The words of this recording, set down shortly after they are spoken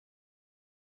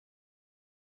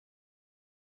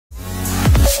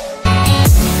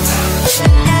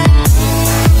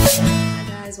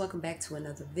welcome back to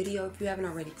another video. If you haven't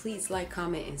already, please like,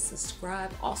 comment, and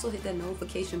subscribe. Also hit that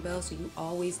notification bell so you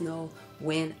always know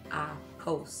when I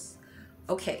post.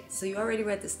 Okay, so you already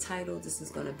read this title. This is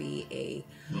going to be a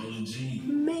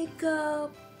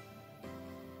makeup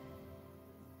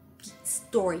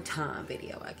story time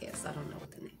video, I guess. I don't know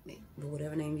what the name is, but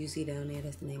whatever name you see down there,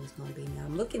 that's the name it's going to be. Now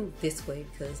I'm looking this way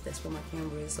because that's where my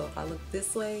camera is, so if I look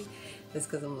this way, that's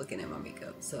because I'm looking at my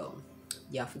makeup. So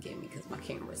y'all forgive me because my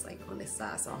camera is like on this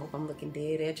side, so I hope I'm looking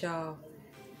dead at y'all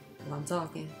while I'm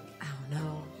talking. I don't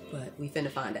know, but we finna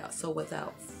find out. So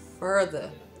without further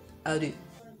ado,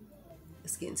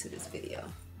 let's get into this video.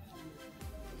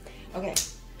 Okay,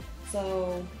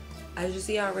 so as you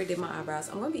see, I already did my eyebrows.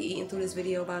 I'm gonna be eating through this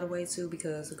video, by the way, too,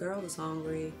 because the girl is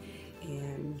hungry,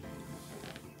 and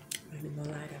I ain't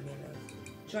gonna lie, I made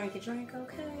a drink,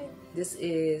 okay? This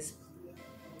is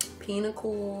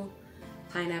Pinnacle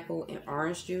pineapple and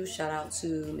orange juice. Shout out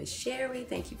to Miss Sherry.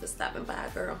 Thank you for stopping by,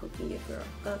 girl. Hooking your girl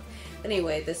up. But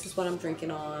anyway, this is what I'm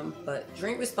drinking on. But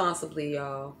drink responsibly,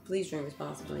 y'all. Please drink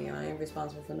responsibly. I ain't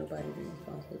responsible for nobody. Drink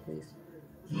responsibly, please.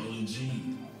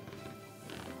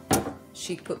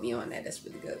 She put me on that. That's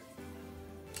really good.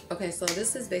 Okay, so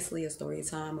this is basically a story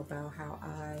time about how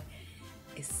I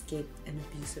escaped an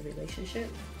abusive relationship.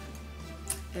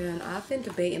 And I've been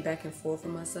debating back and forth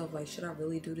with myself, like, should I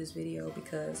really do this video?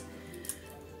 Because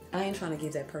I ain't trying to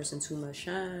give that person too much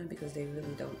shine because they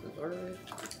really don't deserve it.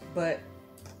 But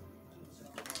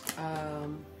I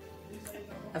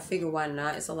figure why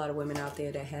not? It's a lot of women out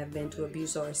there that have been through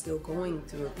abuse or are still going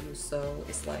through abuse. So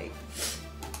it's like,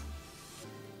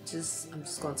 I'm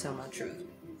just gonna tell my truth.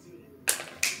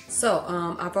 So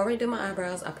I've already done my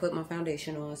eyebrows. I put my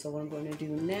foundation on. So what I'm going to do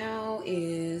now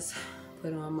is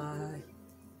put on my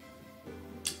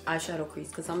eyeshadow crease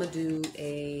because I'm gonna do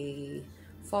a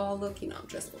fall look. You know, I'm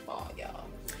dressed for fall, y'all,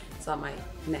 so I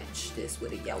might match this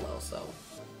with a yellow. So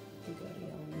we got a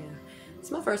yellow there.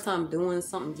 It's my first time doing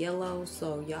something yellow,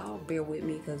 so y'all bear with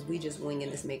me because we just winging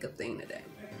this makeup thing today.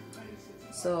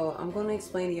 So I'm going to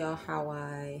explain to y'all how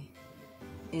I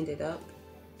ended up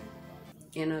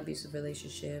in an abusive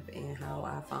relationship and how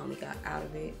I finally got out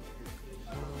of it.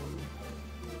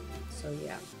 So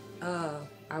yeah,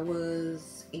 I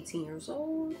was 18 years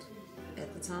old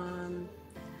at the time,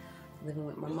 living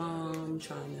with my mom,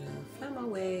 trying to find my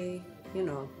way, you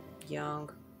know, young,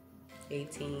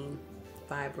 18,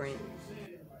 vibrant,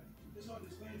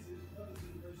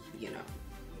 you know,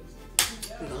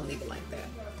 we're gonna leave it like that.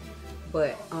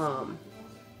 But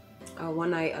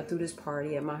one night I threw this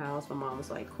party at my house. My mom was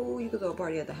like, cool, you could throw a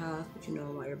party at the house, but you know,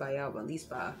 want everybody out at least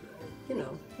by, you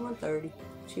know, 1:30.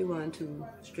 She wasn't too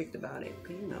strict about it,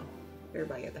 because, you know,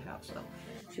 everybody at the house. So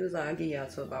she was like, I'll get you out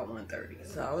to about 1:30.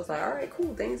 So I was like, all right,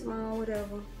 cool, thanks, mom,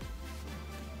 whatever.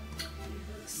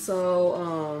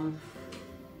 So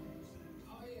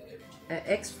an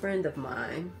ex-friend of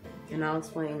mine, and I'll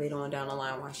explain later on down the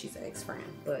line why she's an ex-friend,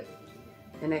 but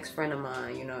an ex-friend of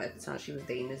mine, you know, at the time she was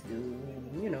dating this dude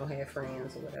who, you know, had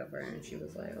friends or whatever, and she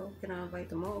was like, oh, can I invite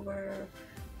them over?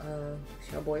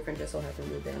 Her boyfriend just so happened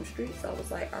to live down the street, so I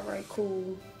was like, all right,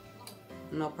 cool,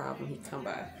 no problem, he'd come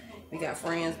by. We got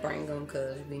friends, bring them,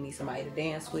 because we need somebody to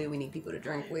dance with, we need people to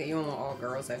drink with. You don't want all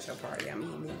girls at your party. I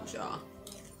mean, me with y'all.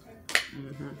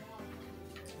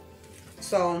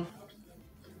 So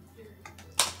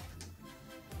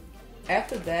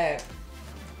after that,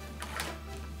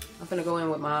 I'm gonna go in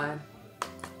with my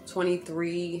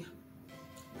 23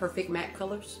 Perfect Matte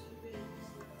colors.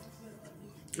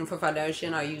 And for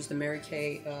foundation, I use the Mary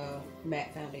Kay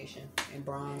matte foundation in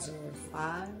bronzer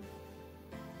 5.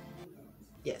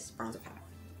 Yes, bronzer 5.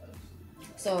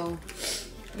 So,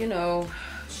 you know,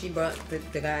 she brought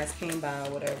the guys came by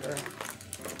or whatever,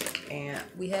 and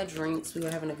we had drinks. We were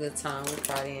having a good time. We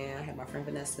partying. I had my friend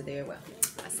Vanessa there. Well,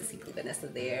 my sissy put Vanessa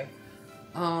there.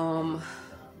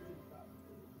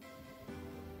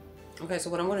 Okay,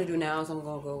 so what I'm gonna do now is I'm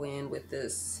gonna go in with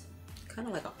this kind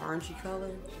of like an orangey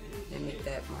color and make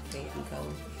that my favorite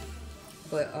color.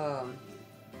 But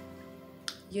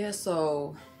yeah,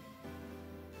 so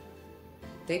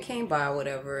they came by,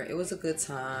 whatever. It was a good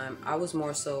time. I was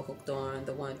more so hooked on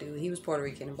the one dude. He was Puerto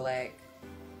Rican and black,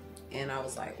 and I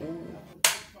was like, ooh,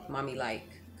 mommy, like,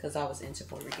 because I was into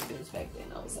Puerto Rican dudes back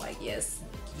then. I was like, yes,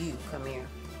 you come here,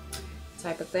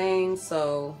 type of thing.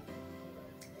 So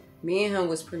me and him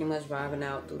was pretty much vibing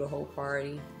out through the whole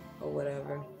party or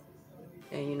whatever.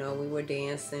 And, you know, we were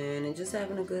dancing and just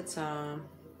having a good time.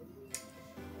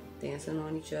 Dancing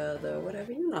on each other,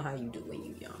 whatever. You know how you do when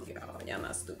you young, y'all. Y'all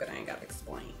not stupid. I ain't got to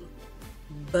explain.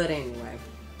 But anyway.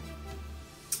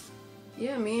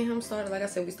 Yeah, me and him started, like I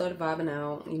said, we started vibing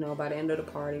out. You know, by the end of the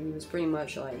party, we was pretty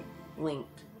much, like,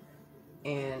 linked.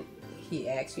 And he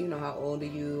asked, you know, how old are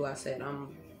you? I said,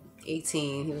 I'm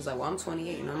 18. He was like, well, I'm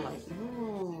 28. And I'm like,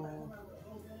 oh,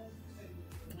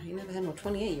 I ain't never had no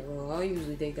 28-year-old. I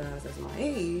usually date guys that's my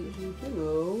age. You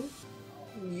know,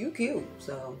 you cute.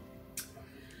 So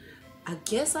I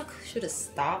guess I should have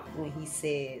stopped when he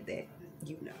said that,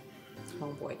 you know,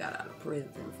 homeboy got out of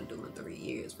prison for doing 3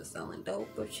 years for selling dope.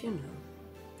 But, you know,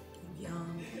 you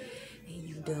young and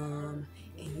you dumb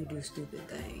and you do stupid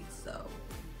things. So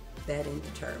that didn't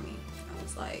deter me. I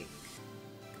was like,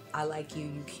 I like you,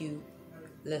 you cute,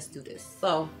 let's do this.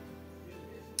 So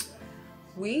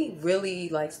we really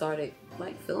like started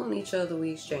like feeling each other.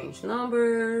 We exchanged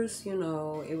numbers, you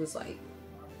know. It was like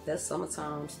that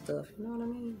summertime stuff, you know what I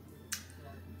mean?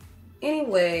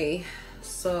 Anyway,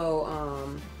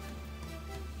 so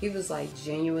he was like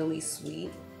genuinely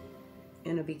sweet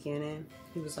in the beginning.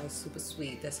 He was like super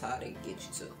sweet. That's how they get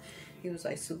you to. He was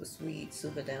like super sweet,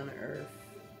 super down to earth.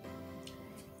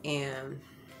 And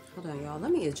hold on, y'all.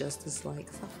 Let me adjust this light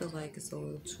because I feel like it's a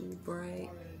little too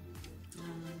bright.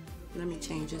 Let me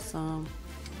change it some.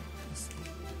 Let's see.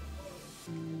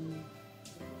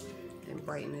 And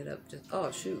brighten it up just.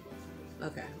 Oh shoot.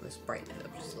 Okay, let's brighten it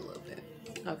up just a little bit.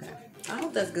 Okay. I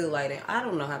hope that's good lighting. I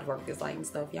don't know how to work this lighting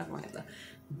stuff. Y'all gonna have to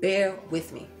bear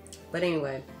with me. But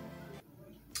anyway.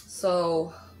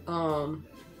 So,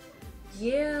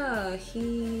 yeah,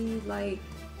 he like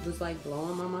was like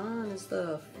blowing my mind and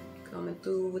stuff. Coming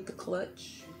through with the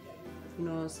clutch. You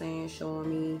know what I'm saying? Showing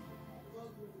me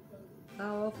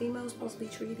how a female's supposed to be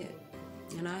treated.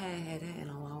 And I had that in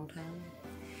a long time.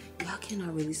 Y'all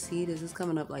cannot really see this. It's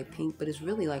coming up like pink, but it's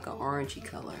really like an orangey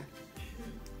color.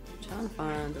 I'm trying to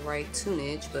find the right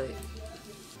tunage, but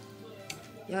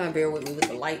y'all bear with me with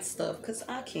the light stuff because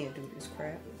I can't do this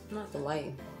crap. Not the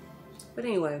light. But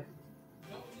anyway.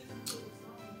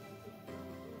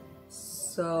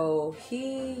 So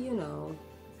he, you know,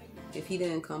 if he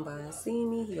didn't come by and see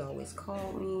me, he always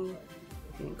called me.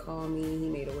 If he didn't call me, he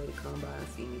made a way to come by and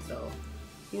see me. So,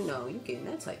 you know, you getting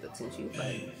that type of attention. You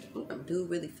like, dude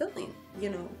really feeling, you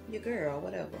know, your girl,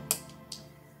 whatever.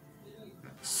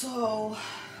 So,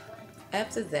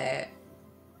 after that,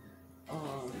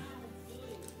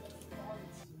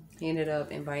 he ended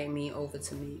up inviting me over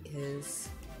to meet his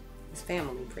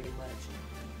family, pretty much.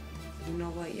 You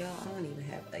know what, y'all? I don't even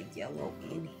have a yellow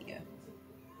in here.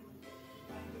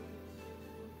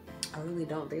 I really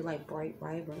don't. They like bright,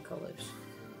 vibrant colors.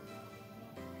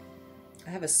 I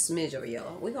have a smidge of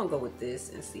yellow. We're gonna go with this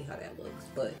and see how that looks.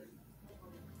 But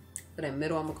for that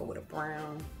middle, I'm gonna go with a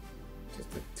brown, just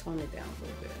to tone it down a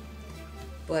little bit.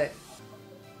 But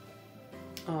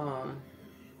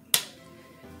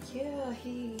yeah,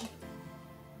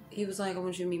 he was like, I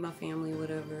want you to meet my family,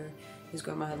 whatever. His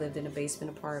grandma had lived in a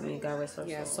basement apartment. God rest her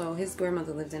soul. Yeah, so his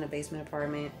grandmother lived in a basement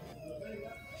apartment,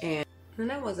 and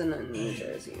that wasn't in New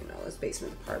Jersey, you know, it's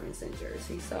basement apartments in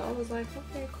Jersey. So I was like,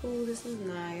 okay, cool, this is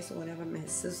nice, or whatever. I met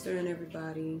his sister and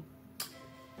everybody.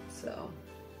 So,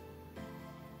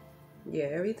 yeah,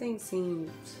 everything seemed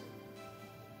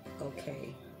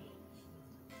okay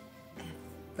at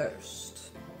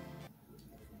first.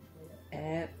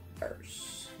 At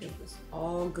first. It was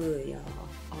all good, y'all.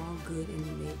 All good in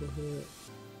the neighborhood.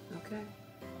 Okay?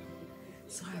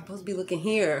 Sorry, I'm supposed to be looking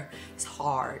here. It's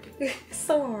hard. It's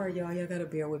so hard, y'all. Y'all gotta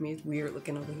bear with me. It's weird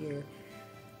looking over here.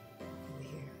 Over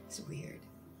here. It's weird.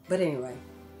 But anyway.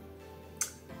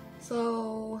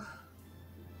 So,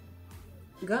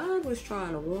 God was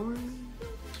trying to warn me.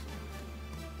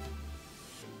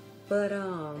 But,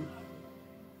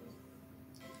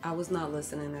 I was not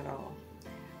listening at all.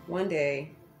 One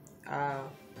day,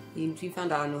 he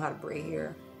found out I knew how to braid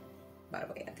hair. By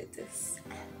the way, I did this.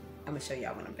 I'm gonna show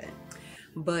y'all when I'm done.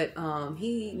 But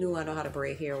he knew I know how to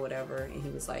braid hair or whatever, and he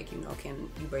was like, you know,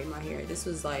 can you braid my hair? This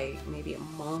was like maybe a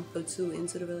month or two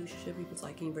into the relationship. He was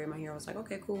like, can you braid my hair? I was like,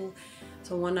 okay, cool.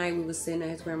 So one night we was sitting at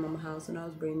his grandmama's house, and I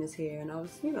was braiding his hair, and I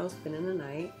was, you know, spending the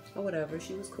night or whatever.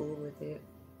 She was cool with it,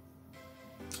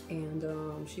 and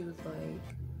she was like,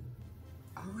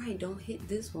 all right, don't hit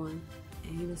this one.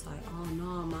 And he was like, oh no,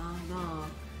 mom, no,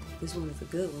 this one is a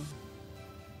good one.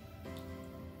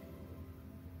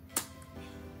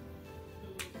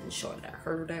 Short, I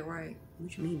heard that right.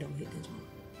 What you mean don't hit this one?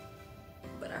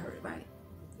 But I heard it right.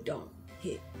 Don't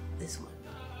hit this one.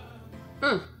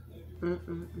 And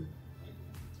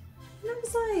I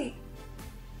was like,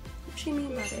 what she mean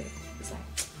by that? It's like,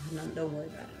 oh, no, don't worry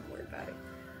about it. Don't worry about it.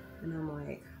 And I'm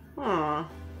like, huh,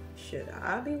 should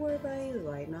I be worried about it? He was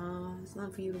like, nah, it's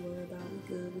not for you to worry about.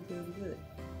 We good, we good, we good.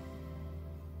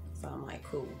 So I'm like,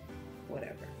 cool,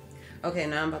 whatever. Okay,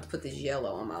 now I'm about to put this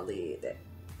yellow on my lid. That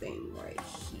thing right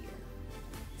here.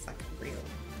 It's like a real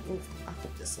Ooh, I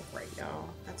hope this look right, y'all.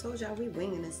 I told y'all we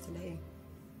winging this today.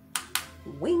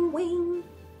 Wing, wing.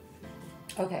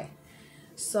 Okay,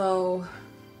 so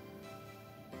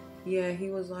yeah, he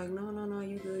was like, no,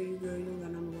 you good, you don't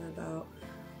got nothing to worry about,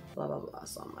 blah, blah, blah.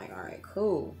 So I'm like, all right,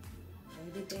 cool.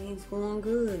 Everything's going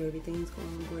good. Everything's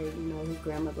going great. You know, his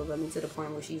grandmother led me to the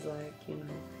point where she's like, you know,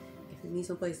 if you need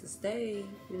some place to stay,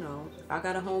 you know, if I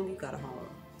got a home, you got a home.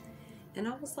 And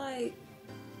I was like,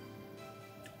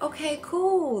 okay,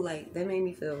 cool. Like, that made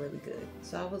me feel really good.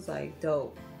 So I was like,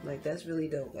 dope. Like, that's really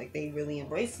dope. Like, they really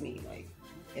embraced me. Like,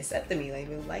 accepted me. Like,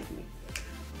 really liked me.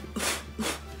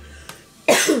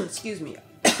 Excuse me.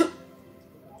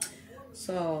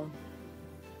 So,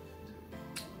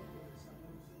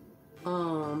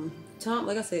 Tom,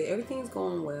 like I said, everything's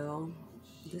going well.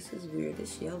 This is weird.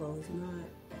 This yellow is not.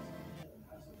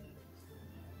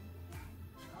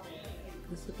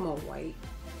 This is more white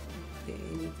than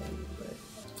anything, but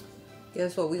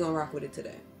guess what? We're gonna rock with it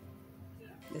today.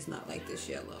 It's not like this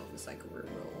yellow. It's like a real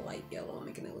light yellow,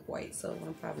 making it look white. So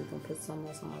I'm probably gonna put some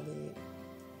else on my lid.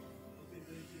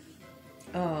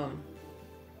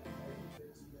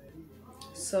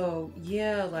 So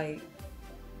yeah, like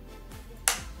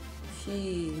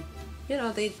she, you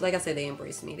know, they, like I said, they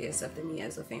embraced me. They accepted me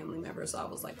as a family member. So I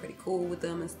was like pretty cool with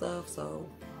them and stuff. So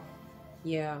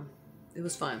yeah, it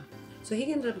was fun. So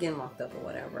he ended up getting locked up or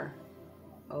whatever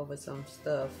over some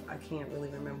stuff. I can't really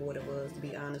remember what it was, to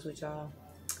be honest with y'all.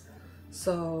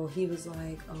 So he was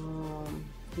like,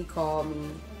 he called me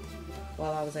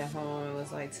while I was at home and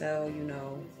was like, tell, you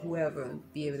know, whoever,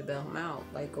 be able to bail him out.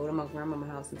 Like, go to my grandmama's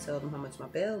house and tell them how much my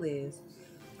bail is.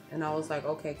 And I was like,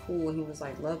 okay, cool. And he was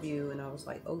like, love you. And I was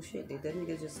like, oh shit, did that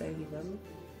nigga just say he loved me?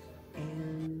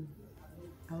 And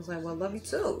I was like, well, love you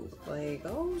too. Like,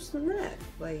 oh snap.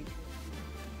 Like,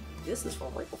 this is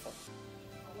for real.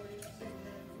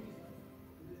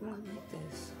 I like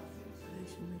this. I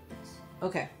actually like this.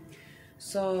 Okay.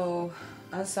 So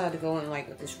I decided to go in like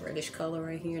with this reddish color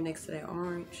right here next to that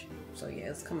orange. So yeah,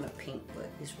 it's coming up pink, but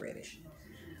it's reddish.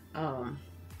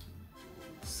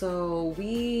 So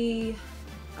we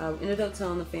ended up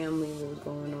telling the family what was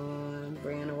going on,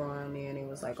 bringing her around there, and it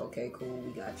was like, okay, cool,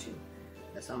 we got you.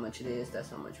 That's how much it is. That's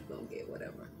how much you're gonna get,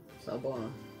 whatever. So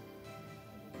boom.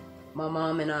 My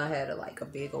mom and I had a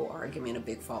big old argument, a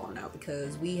big falling out,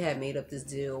 because we had made up this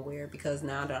deal where, because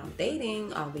now that I'm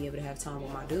dating, I'll be able to have time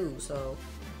with my dude. So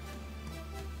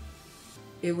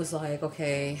it was like,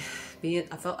 okay,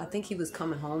 I think he was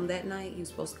coming home that night. He was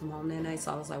supposed to come home that night.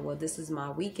 So I was like, well, this is my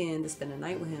weekend to spend the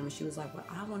night with him. And she was like, well,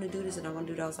 I want to do this and I want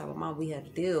to do that. I was like, well, Mom, we had a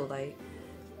deal. Like,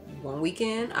 one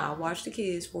weekend I'll watch the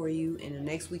kids for you, and the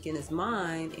next weekend is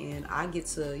mine, and I get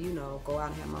to, you know, go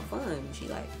out and have my fun. And she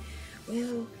like,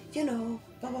 well, you know,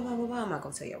 blah, blah, blah, blah, blah. I'm not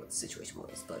going to tell you what the situation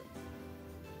was, but.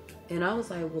 And I was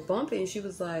like, well, bump it. And she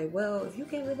was like, well, if you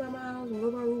can't live by my house and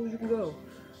live by rules, you can go.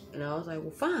 And I was like,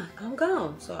 well, fine, I'm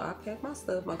gone. So I packed my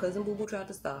stuff. My cousin Boo Boo tried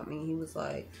to stop me. He was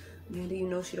like, man, do you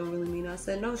know she don't really mean it? I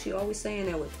said, no, she always saying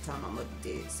that. At the time, my mother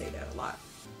did say that a lot.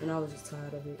 And I was just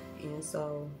tired of it. And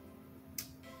so,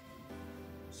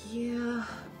 yeah,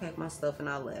 I packed my stuff and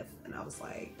I left. And I was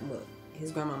like, look,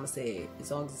 his grandmama said,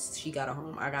 as long as she got a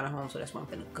home, I got a home, so that's where I'm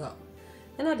gonna go.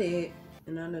 And I did.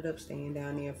 And I ended up staying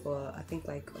down there for, I think,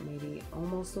 like maybe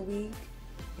almost a week.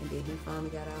 And then he finally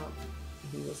got out.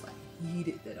 And he was like,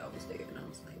 heated that I was there. And I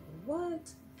was like, what?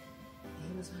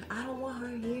 And he was like, I don't want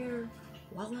her here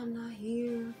while I'm not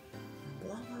here. And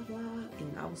blah, blah, blah.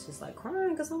 And I was just like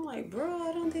crying, because I'm like, bro,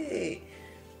 I done did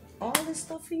all this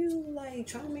stuff for you. Like,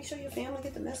 trying to make sure your family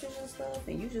get the message and stuff.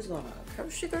 And you just gonna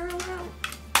curse your girl out?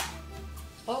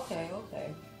 Okay.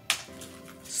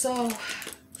 So,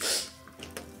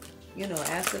 you know,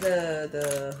 after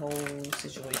the whole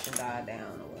situation died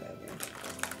down or whatever,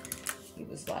 he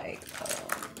was like,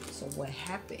 so what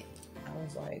happened? I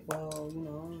was like, well, you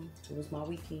know, it was my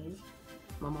weekend.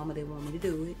 My mama didn't want me to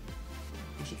do it,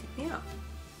 and she kicked me out.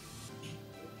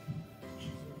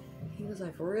 He was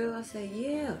like, for real? I said,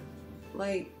 yeah.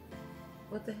 Like,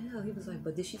 what the hell? He was like,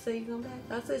 but did she say you come back?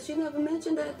 I said, she never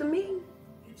mentioned that to me.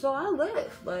 So I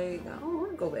left. Like, I don't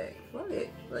want to go back. Fuck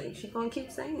it. Like, she gonna keep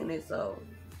saying it, so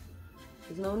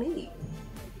there's no need.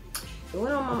 We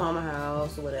went on my mama's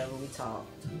house or whatever. We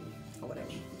talked or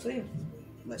whatever. So he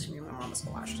let me and my mama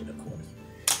squashed it a quarter.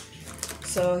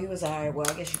 So he was alright. Well,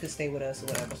 I guess you could stay with us or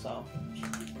whatever. So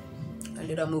I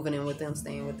ended up moving in with them,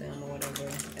 staying with them or whatever.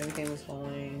 Everything was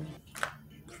going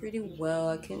pretty well.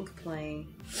 I couldn't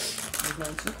complain. There's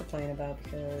nothing to complain about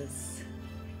because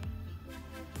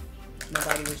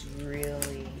nobody was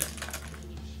really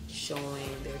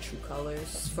showing their true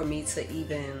colors for me to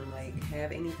even like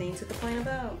have anything to complain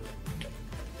about.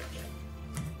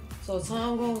 So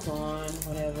time goes on,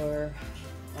 whatever.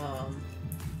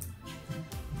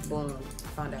 Boom, I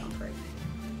found out I'm pregnant.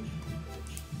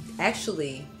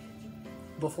 Actually,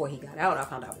 before he got out, I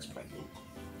found out I was pregnant.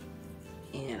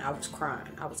 And I was crying.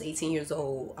 I was 18 years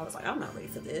old. I was like, I'm not ready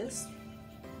for this.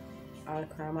 I was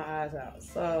crying my eyes out.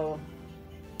 So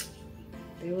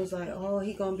it was like, oh,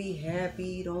 he gonna be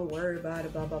happy. Don't worry about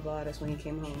it, blah, blah, blah. That's when he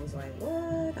came home and was like,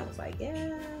 what? I was like,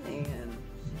 yeah. And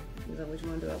he was like, what you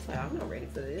wanna do? I was like, I'm not ready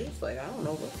for this. Like, I don't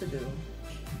know what to do.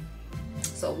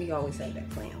 So we always had that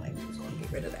plan. Like, we was gonna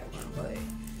get rid of that one. But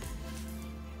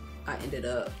I ended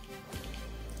up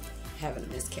having a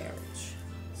miscarriage.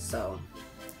 So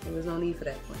there was no need for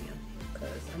that plan because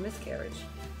I miscarried.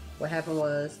 What happened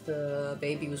was the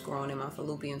baby was growing in my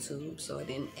fallopian tube, so it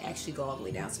didn't actually go all the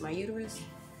way down to my uterus.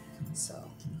 So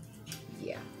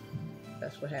yeah,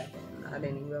 that's what happened. I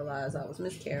didn't even realize I was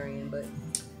miscarrying, but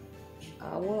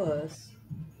I was,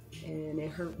 and it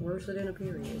hurt worse than a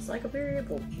period. It's like a period,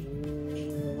 but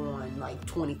one like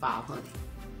 2,500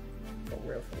 for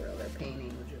real. That pain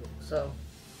ain't no joke. So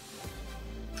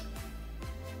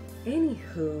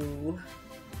anywho,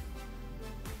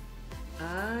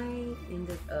 I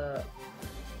ended up,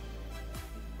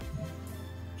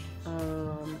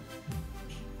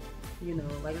 you know,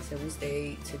 like I said, we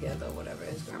stayed together, whatever,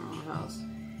 at his grandma's house.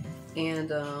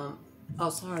 And, oh,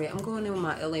 sorry, I'm going in with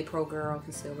my LA Pro girl,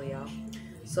 Cecilia.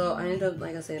 So I ended up,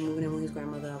 like I said, moving in with his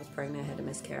grandmother. I was pregnant, had a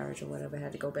miscarriage or whatever,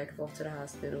 had to go back and forth to the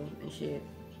hospital and shit.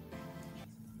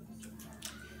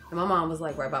 And my mom was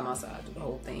like right by my side through the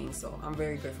whole thing, so I'm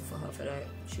very grateful for her for that.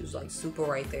 She was like super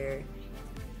right there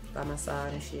by my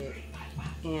side and shit.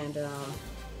 And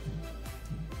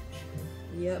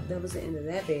yep, that was the end of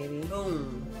that baby.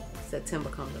 Boom, September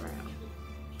comes around.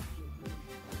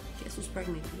 Guess who's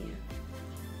pregnant again?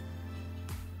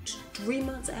 3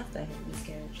 months after I had a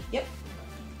miscarriage. Yep,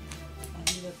 I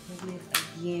ended up pregnant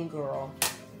again, girl.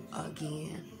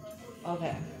 Again.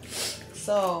 Okay,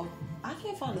 so I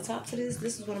can't find the top to this.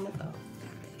 This is what I'm gonna go.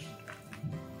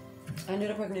 I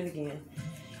ended up pregnant again.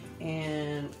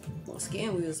 And once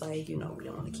again, we was like, you know, we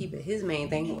don't want to keep it. His main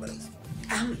thing was,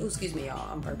 excuse me,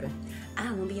 y'all, I'm burping. I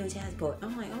don't want to be on child support.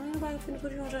 I'm like, oh, ain't nobody finna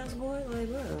put you on child support? Like,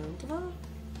 bro, what the fuck? I'll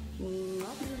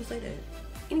be able to say that.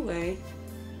 Anyway,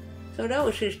 so that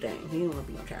was his thing. He didn't want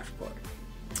to be on child support.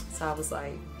 So I was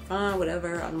like, fine,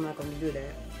 whatever. I'm not going to do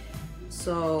that.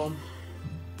 So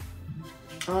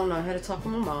I don't know, I had to talk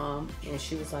with my mom, and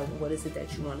she was like, well, what is it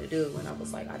that you want to do? And I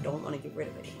was like, I don't want to get rid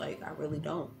of it. Like, I really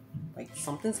don't. Like,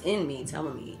 something's in me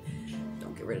telling me,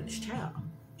 don't get rid of this child.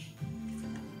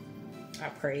 I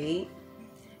prayed,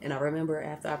 and I remember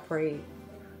after I prayed,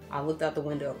 I looked out the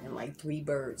window, and like 3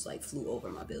 birds like flew over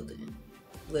my building.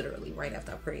 Literally, right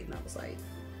after I prayed, and I was like,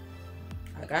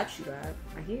 I got you, God.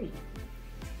 I hear you.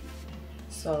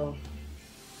 So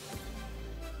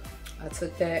I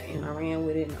took that and I ran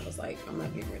with it, and I was like, I'm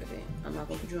not getting rid of it. I'm not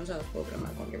going to put you on child support, but I'm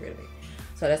not going to get rid of it.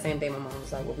 So that same day, my mom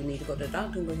was like, well, we need to go to the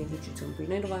doctor and go ahead and get you 2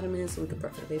 prenatal vitamins so we can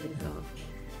prep for the baby to come.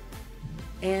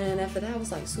 And after that, I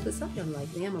was like super excited. I'm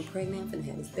like, damn, I'm pregnant. I'm gonna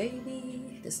have this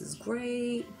baby. This is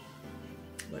great.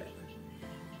 Whatever.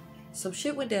 Some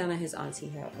shit went down at his auntie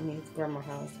house, his grandma's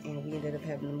house, and we ended up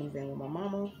having to move in with my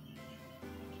mama.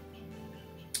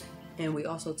 And we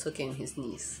also took in his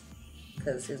niece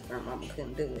because his grandmama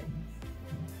couldn't do it.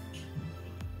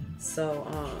 So,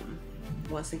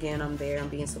 once again, I'm there. I'm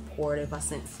being supportive. I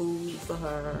sent food for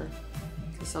her.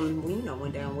 Something, you know,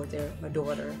 went down with her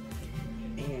daughter,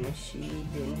 and she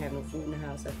didn't have no food in the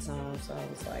house at the time. So I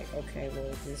was like, okay,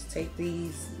 well, just take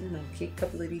these, you know, kick a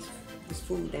couple of this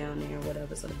food down there or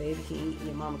whatever, so the baby can eat and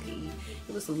your mama can eat.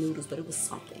 It was some noodles, but it was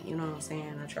something, you know what I'm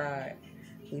saying? I tried.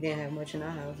 We didn't have much in our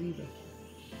house either.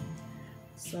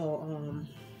 So,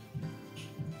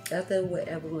 after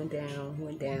whatever went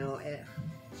down at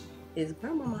his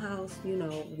grandmama's house, you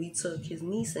know, we took his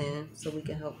niece in so we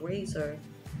can help raise her,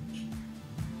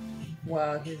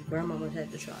 while his grandmama had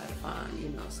to try to find, you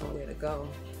know, somewhere to go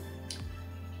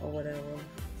or whatever.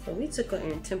 So we took her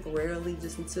in temporarily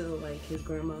just until like his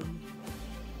grandma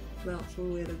found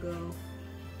somewhere to go.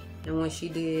 And when she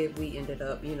did, we ended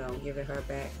up, you know, giving her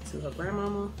back to her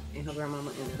grandmama, and her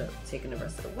grandmama ended up taking the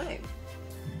rest of the way.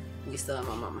 We still at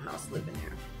my mama's house living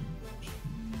there.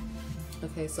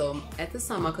 Okay, so at this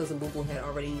time, my cousin Boo Boo had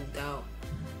already moved out.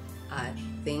 I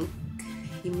think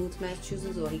he moved to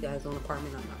Massachusetts, or he got his own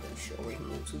apartment. I'm not really sure where he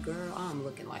moved to, girl. I'm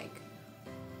looking like,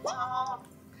 what?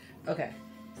 Okay,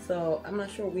 so I'm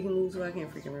not sure where he moved to. I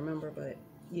can't freaking remember, but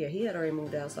yeah, he had already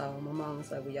moved out. So my mom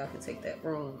was like, well, y'all can take that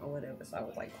room or whatever. So I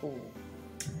was like, cool.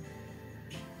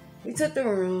 We took the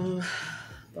room,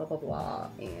 blah, blah, blah.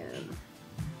 And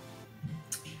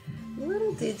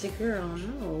Little did your girl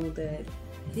know that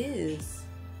his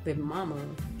baby mama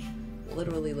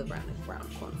literally lived around the corner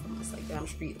from us, like down the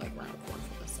street, like around the corner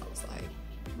from us. So I was like,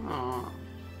 aw.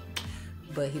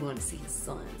 But he wanted to see his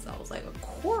son, so I was like, of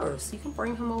course, you can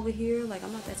bring him over here. Like,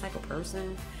 I'm not that type of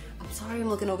person. I'm sorry I'm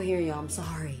looking over here, y'all. I'm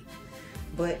sorry.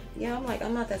 But yeah, I'm like,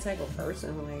 I'm not that type of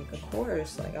person. Like, of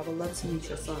course, like, I would love to meet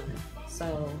your son.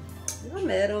 So I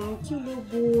met him, cute little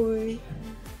boy.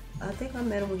 I think I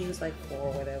met him when he was like 4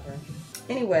 or whatever.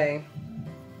 Anyway,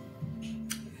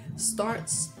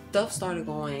 stuff started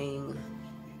going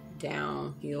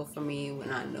downhill for me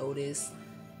when I noticed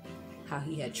how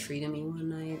he had treated me one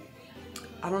night.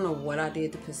 I don't know what I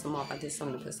did to piss him off. I did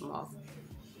something to piss him off.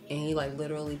 And he like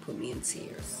literally put me in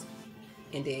tears.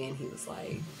 And then he was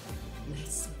like,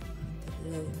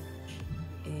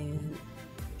 and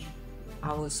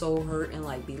I was so hurt and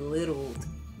like belittled.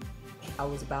 I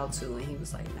was about to, and he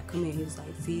was like, now come here. He was like,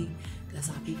 see, that's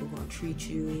how people gonna treat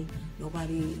you.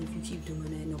 Nobody, if you keep doing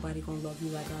that, nobody gonna love you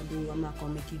like I do. I'm not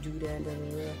gonna make you do that. Blah, blah,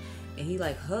 blah. And he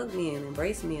like hugged me and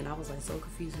embraced me, and I was like so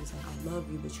confused. He's like, I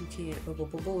love you, but you can't. Blah, blah,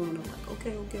 blah, blah. And I'm like,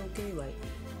 okay. Like,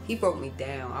 he broke me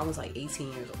down. I was like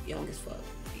 18 years old, young as fuck.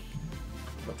 Like,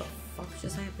 what the fuck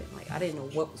just happened? Like, I didn't know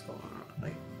what was going on.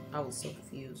 Like, I was so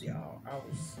confused, y'all.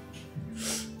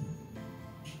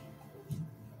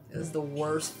 It was the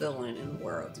worst feeling in the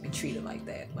world to be treated like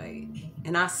that. Like,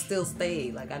 and I still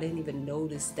stayed. Like, I didn't even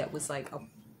notice that was like a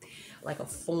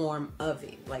form of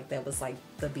it. Like, that was like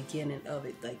the beginning of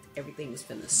it. Like, everything was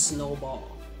finna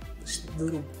snowball.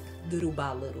 Little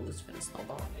by little, it's finna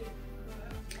snowball.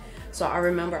 So I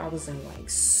remember I was in like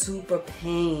super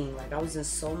pain. Like, I was in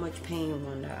so much pain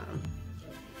one time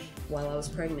while I was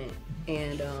pregnant.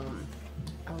 And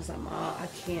I was like, Mom, I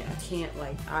can't.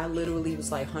 Like, I literally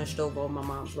was like hunched over on my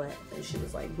mom's lap, and she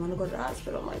was like, you want to go to the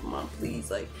hospital? I'm like, Mom,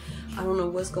 please. Like, I don't know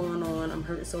what's going on. I'm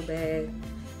hurting so bad.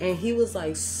 And he was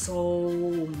like so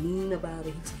mean about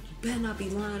it. He was like, you better not be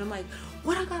lying. I'm like,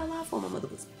 what I gotta lie for? My mother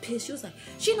was pissed. She was like,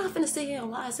 she not finna sit here and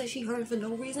lie and say she hurting for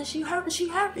no reason. She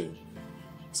hurting.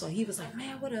 So he was like,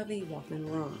 man, whatever. He walked in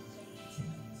the room.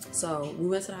 So we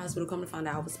went to the hospital. Come to find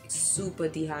out, I was super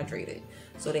dehydrated.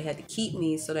 So they had to keep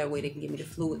me so that way they can give me the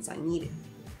fluids I needed.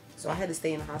 So I had to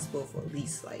stay in the hospital for at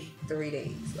least like 3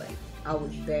 days. Like, I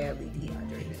was badly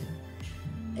dehydrated.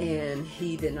 And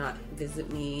he did not visit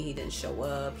me. He didn't show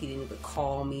up. He didn't even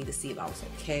call me to see if I was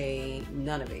okay.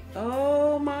 None of it.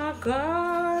 Oh my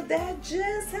God, that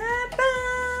just happened.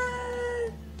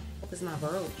 Hope it's not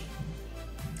broke.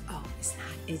 Oh, it's not.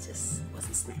 It just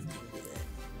wasn't snapped in good.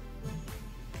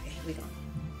 Okay, we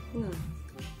gonna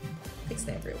fix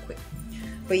that real quick.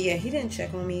 But yeah, he didn't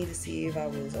check on me to see if I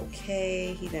was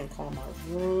okay. He didn't call my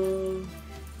room.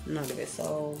 None of it.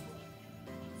 So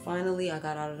finally, I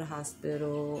got out of the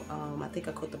hospital. I think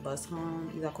I caught the bus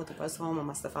home. Either I caught the bus home or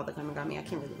my stepfather came and got me. I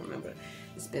can't really remember.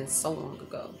 It's been so long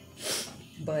ago.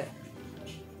 But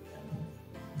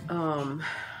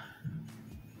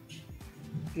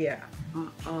yeah,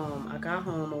 I got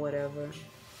home or whatever,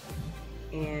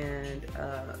 and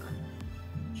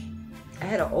I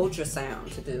had an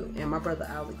ultrasound to do, and my brother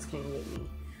Alex came with me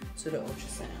to the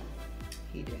ultrasound.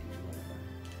 He didn't.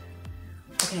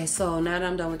 Okay, so now that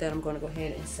I'm done with that, I'm going to go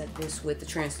ahead and set this with the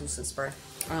translucent spray,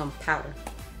 powder.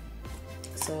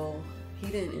 So he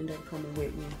didn't end up coming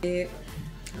with me.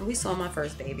 And we saw my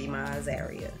first baby, my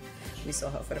Azaria. We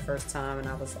saw her for the first time, and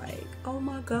I was like, oh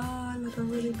my God, like, I'm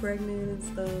really pregnant and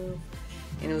stuff.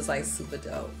 And it was like super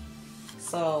dope.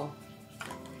 So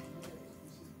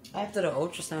after the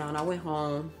ultrasound, I went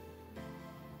home,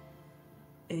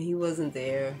 and he wasn't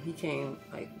there. He came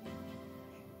like,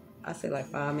 I say like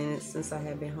 5 minutes since I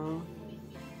had been home.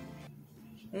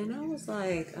 And I was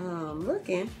like,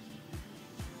 looking.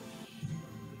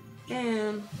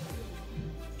 And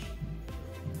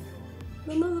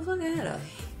the motherfucker had a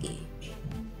hickey.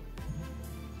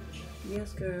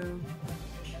 Yes, girl.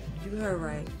 You heard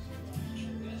right.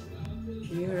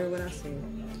 You heard what I said.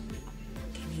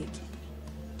 Hickey.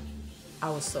 I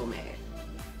was so mad.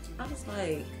 I was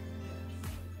like,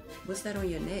 what's that on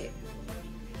your neck?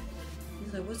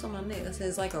 He's like, what's on my neck? I said,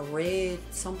 it's like a red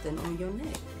something on your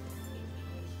neck.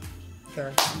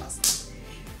 Girl,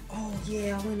 oh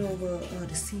yeah, I went over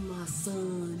to see my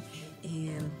son,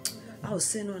 and I was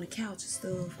sitting on the couch and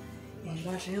stuff, and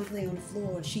watching him play on the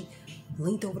floor, and she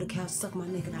leaned over the couch, sucked my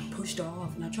neck, and I pushed her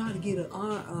off, and I tried to get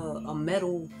a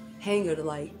metal hanger to,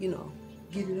 like, you know,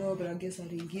 get it up, but I guess I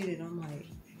didn't get it. I'm like,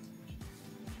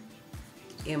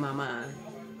 in my mind,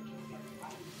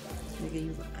 nigga,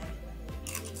 you lying.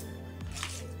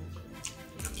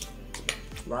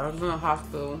 While I was in the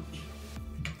hospital,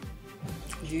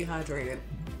 dehydrated,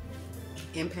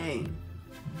 in pain,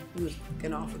 You was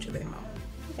getting off with your baby mama.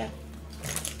 Okay.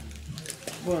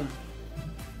 Boom.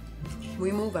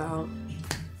 We move out.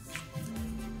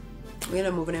 We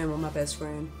ended up moving in with my best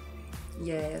friend.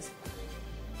 Yes.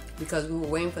 Because we were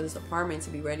waiting for this apartment to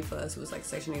be ready for us. It was like a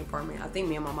Section 8 apartment. I think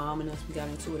me and my mom and us, we got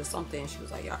into it or something. She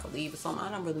was like, y'all could leave or something. I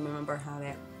don't really remember how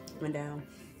that went down.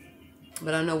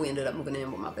 But I know we ended up moving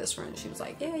in with my best friend. She was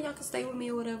like, yeah, y'all can stay with me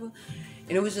or whatever.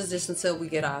 And it was just until we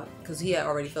get out. Because he had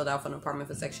already filled out for an apartment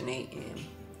for Section 8. And,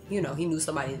 you know, he knew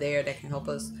somebody there that can help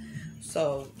us.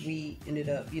 So we ended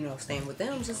up, you know, staying with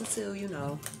them just until, you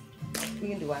know, we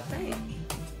can do our thing.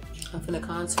 I'm finna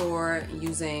contour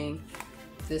using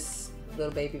this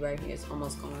little baby right here. It's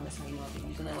almost gone. That's how you know I've been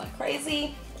using it like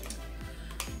crazy.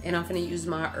 And I'm finna use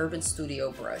my Urban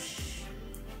Studio brush.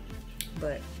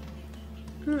 But,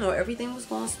 you know, everything was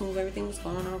going smooth. Everything was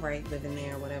going all right, living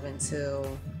there or whatever,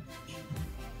 until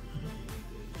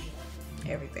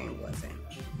everything wasn't.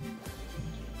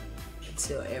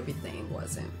 Until everything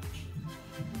wasn't.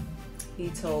 He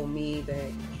told me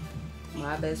that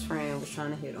my best friend was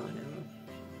trying to hit on him.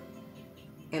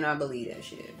 And I believe that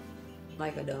shit.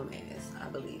 Like a dumbass. I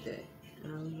believed it.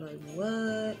 And I was like,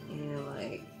 what? And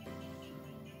like,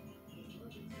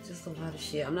 just a lot of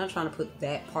shit. I'm not trying to put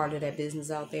that part of that business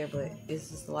out there, but it's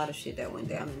just a lot of shit that went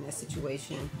down in that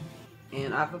situation.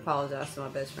 And I've apologized to my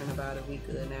best friend about it. We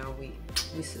good now. We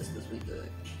sisters, we good.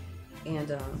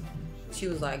 And she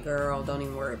was like, girl, don't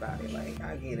even worry about it. Like,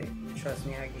 I get it. Trust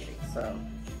me, I get it. So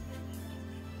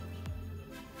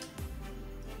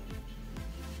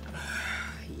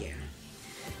yeah.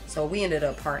 So we ended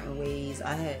up parting ways.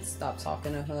 I had stopped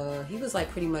talking to her. He was like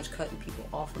pretty much cutting people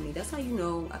off from me. That's how you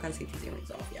know. I gotta take these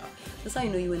earrings off, y'all. That's how you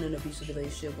know you're in an abusive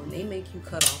relationship. When they make you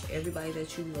cut off everybody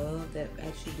that you love, that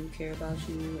actually do care about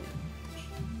you.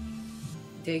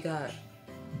 They got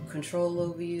control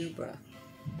over you, bruh.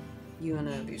 You in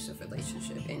an abusive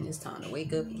relationship, and it's time to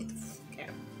wake up and get the fuck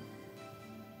out.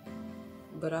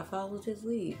 But I followed his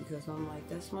lead because I'm like,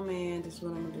 that's my man. This is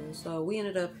what I'm gonna do. So we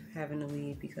ended up having to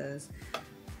leave because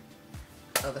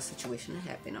of a situation that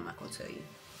happened. I'm not gonna tell you,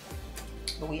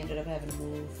 but we ended up having to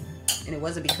move, and it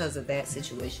wasn't because of that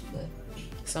situation, but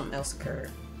something else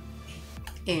occurred.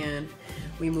 And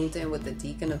we moved in with the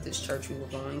deacon of this church we were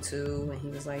going to, and he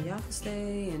was like, y'all can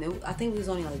stay. And I think we was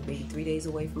only like maybe 3 days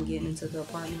away from getting into the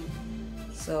apartment.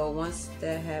 So once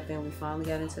that happened, we finally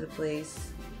got into the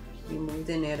place. We moved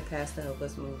in there. The pastor helped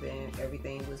us move in.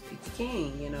 Everything was peachy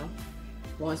keen, you know.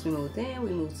 Once we moved in,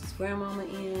 we moved his grandmama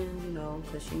in, you know,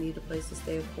 because she needed a place to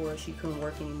stay, of course. She couldn't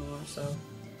work anymore, so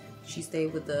she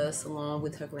stayed with us along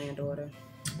with her granddaughter.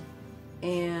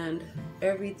 And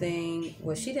everything,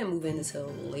 well, she didn't move in until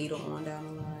later on down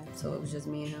the line, so it was just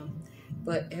me and him.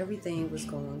 But everything was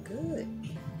going good.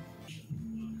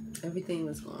 Everything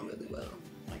was going really well.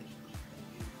 Like,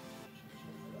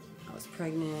 I was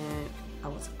pregnant. I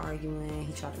was arguing.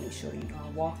 He tried to make sure, you know, I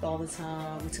walked all the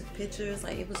time. We took pictures.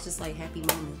 Like, it was just like happy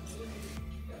moments.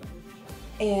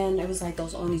 And it was like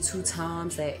those only 2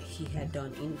 times that he had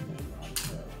done anything wrong.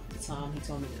 So the time he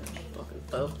told me to fucking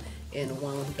throw, and the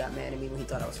one when he got mad at me when he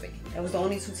thought I was faking. That was the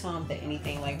only 2 times that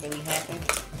anything like really happened.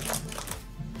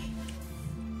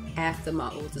 After my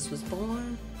oldest was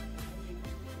born,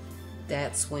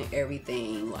 that's when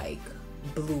everything like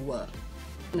blew up.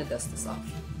 I'm gonna dust this off.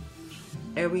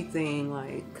 Everything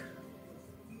like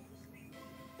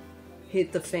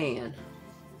hit the fan.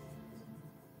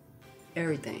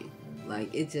 Everything.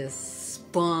 Like, it just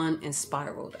spun and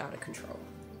spiraled out of control.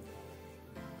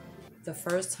 The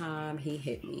first time he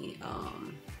hit me,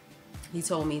 he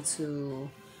told me to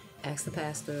ask the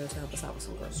pastor to help us out with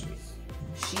some groceries.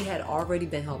 She had already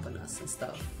been helping us and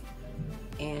stuff.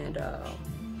 And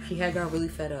she had got really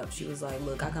fed up. She was like,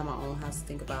 look, I got my own house to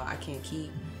think about. I can't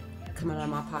keep coming out of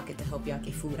my pocket to help y'all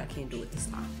get food. I can't do it this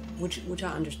time. Which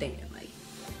I understand, like,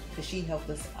 because she helped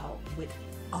us out with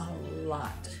a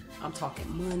lot. I'm talking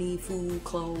money, food,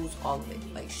 clothes, all of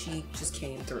it. Like, she just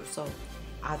came through. So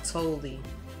I totally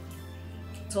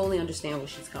understand where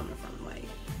she's coming from. Like,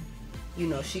 you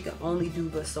know, she can only do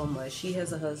but so much. She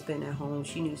has a husband at home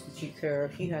she needs to take care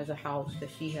of. She has a house that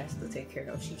she has to take care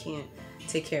of. She can't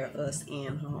take care of us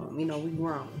and home. You know, we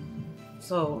grown.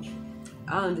 So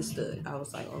I understood. I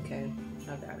was like, okay,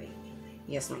 I got it.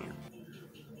 Yes, ma'am.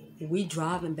 We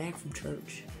driving back from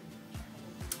church.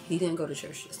 He didn't go to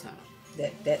church this time.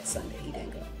 That Sunday he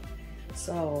didn't go.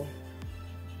 So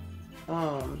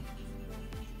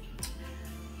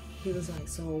he was like,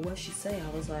 so what she say?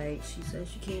 I was like, she said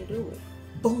she can't do it.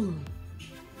 Boom.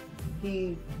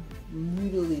 He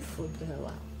immediately flipped the hell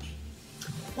out.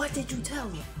 What did you tell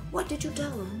her? What did you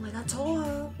tell her? I'm like, I told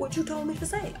her what you told me to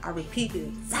say. I repeated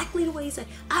exactly the way you said.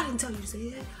 I didn't tell you to say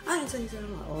that. I didn't tell you to say that.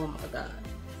 I'm like, oh my God.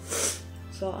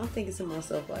 So I'm thinking to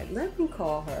myself, like, let me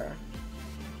call her.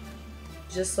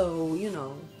 Just so, you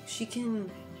know, she can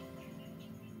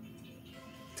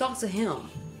talk to him.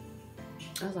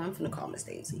 I was like, I'm finna call Miss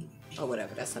Daisy. Or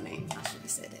whatever, that's her name. I should have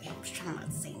said that. I was trying not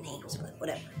to say names, but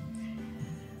whatever.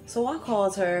 So I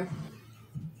called her.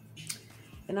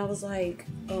 And I was like,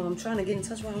 trying to get in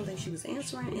touch with her. I don't think she was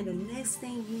answering. And the next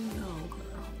thing you know,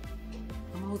 girl,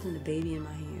 I'm holding the baby in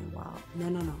my hand. Wow.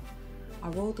 No. I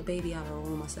rolled the baby out of her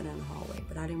room. I sat in the hallway.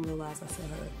 But I didn't realize I set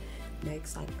her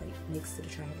next, like next to the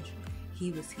trash.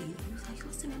 He was here. He was like, you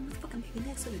gonna sit my motherfucking baby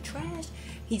next to the trash?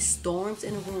 He storms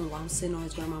in the room while I'm sitting on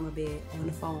his grandmama bed on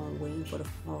the phone, waiting for the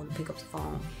phone to pick up the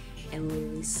phone. And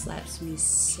literally slaps me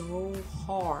so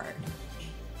hard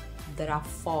that I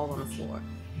fall on the floor.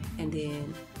 And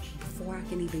then before I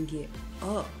can even get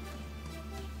up,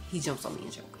 he jumps on me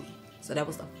and chokes me. So that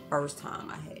was the first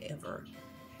time I had ever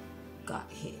got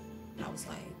hit. And I was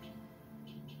like,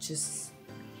 just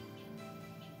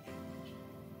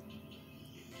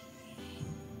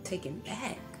taken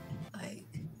back. Like,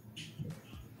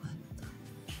 what the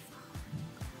fuck?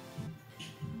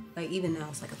 Like, even now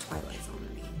it's like a Twilight Zone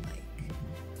to me. Like,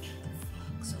 what the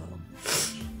fuck? So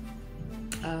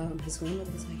his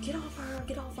grandmother was like, get off her,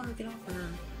 get off her, get off her.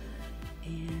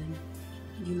 And,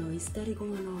 you know, he's steady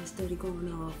going off.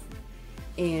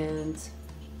 And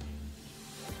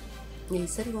yeah,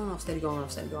 he's steady going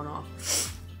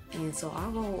off. And so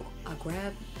I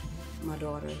grab my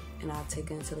daughter and I take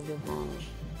her into the living room.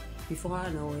 Before I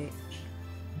know it,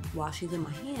 while she's in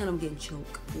my hand, I'm getting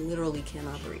choked. Literally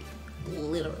cannot breathe.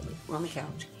 Literally. We're on the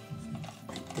couch.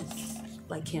 Like this.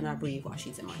 Like, cannot breathe while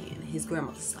she's in my hand. And his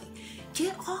grandmother's like,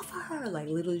 get off of her. Like,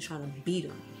 literally trying to beat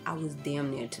him. I was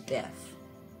damn near to death.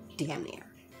 Damn near.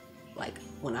 Like,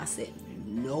 when I said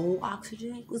no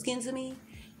oxygen was getting to me,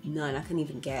 none. I couldn't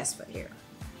even gasp for air.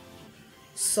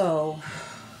 So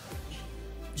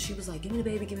she was like, give me the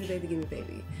baby, give me the baby, give me the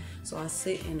baby. So I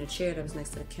sit in the chair that was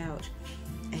next to the couch,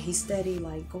 and he's steady,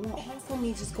 like, going off on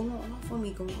me, just going off on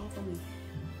me.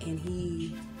 And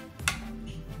he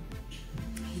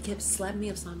kept slapping me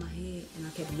upside my head, and I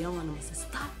kept yelling at him. I said,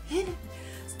 stop hitting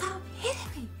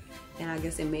me. And I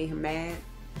guess it made him mad,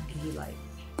 and he like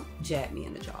jabbed me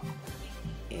in the jaw.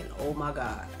 And oh my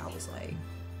God, I was like,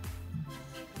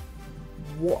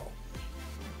 whoa.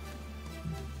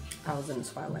 I was in the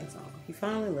Twilight Zone. He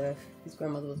finally left. His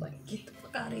grandmother was like, get the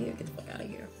fuck out of here, get the fuck out of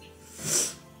here.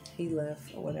 He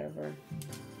left or whatever.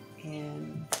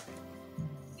 And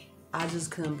I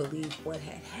just couldn't believe what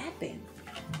had happened.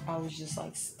 I was just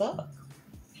like stuck.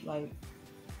 Like,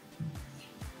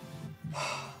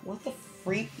 what the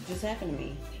freak just happened to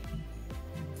me?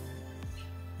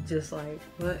 Just like,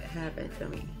 what happened to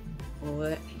me?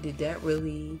 What did that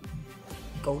really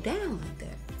go down like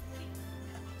that?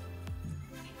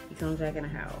 He comes back in the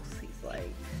house. He's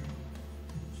like,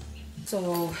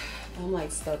 so I'm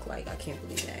like stuck. Like, I can't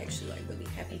believe that actually like really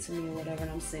happened to me or whatever.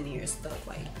 And I'm sitting here stuck.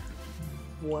 Like,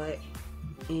 what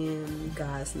in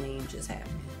God's name just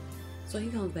happened? So he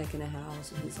comes back in the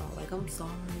house and he's all like, I'm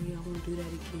sorry, I won't do that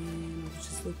again. I was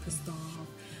just like pissed off,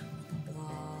 blah, blah,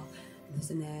 blah, this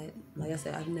and that. Like I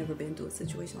said, I've never been through a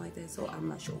situation like that, so I'm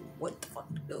not sure what the fuck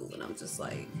to do. And I'm just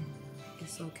like,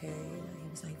 it's okay. Like, he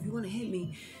was like, if you want to hit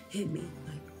me, hit me.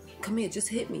 Like, come here, just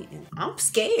hit me. And I'm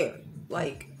scared.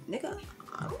 Like, nigga,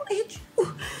 I don't want to hit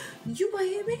you. You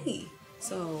might hit me.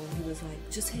 So he was like,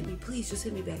 just hit me, please, just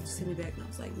hit me back, just hit me back. And I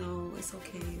was like, no, it's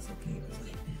okay, it's okay. He was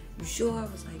like, you sure? I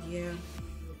was like, yeah,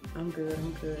 I'm good.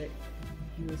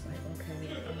 He was like,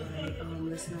 okay, all right,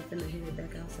 listen, I'm finna head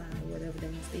back outside or whatever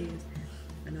downstairs,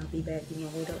 and I'll be back. You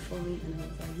gonna wait up for me? And I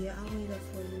was like, yeah, I'll wait up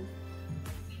for you.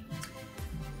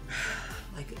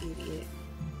 Like an idiot.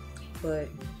 But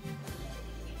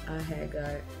I had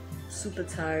got super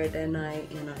tired that night,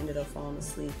 and I ended up falling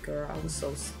asleep. Girl, I was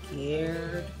so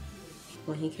scared.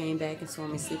 When he came back and saw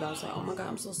me sleep, I was like, oh my God,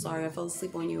 I'm so sorry. I fell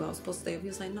asleep on you. I was supposed to stay up. He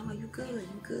was like, no, you good.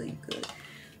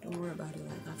 Don't worry about it.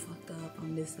 Like, I fucked up.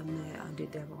 I'm this, I'm that. I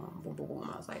did that wrong. Boom, boom, boom.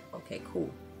 I was like, okay,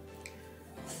 cool.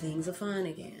 Things are fine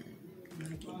again. I'm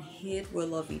not getting hit. We're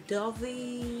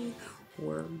lovey-dovey.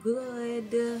 We're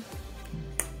good.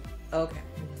 Okay.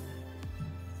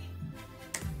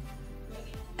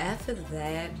 After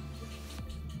that,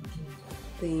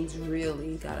 things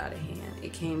really got out of hand.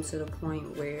 It came to the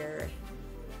point where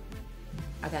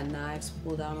I got knives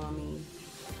pulled out on me.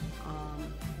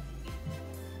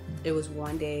 It was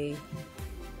one day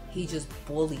he just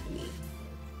bullied me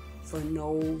for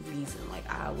no reason. Like,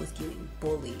 I was getting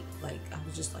bullied. Like, I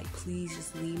was just like, please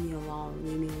just leave me alone.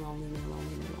 Leave me alone, leave me alone,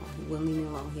 leave me alone. He wouldn't leave me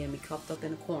alone. He had me cuffed up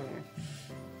in a corner.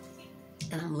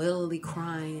 And I'm literally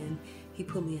crying. He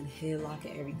put me in a headlock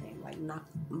and everything. Like,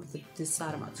 knocked this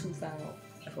side of my tooth out.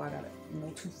 That's why I got no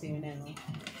tooth there now.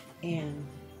 And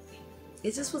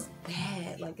it just was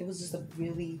bad. Like, it was just a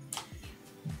really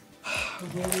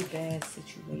bad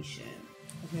situation.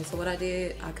 Okay, so what I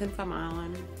did, I couldn't find my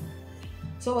eyeliner.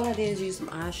 So what I did is use some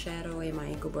eyeshadow and my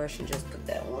ankle brush and just put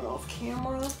that one off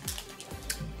camera.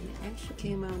 And it actually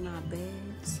came out not bad.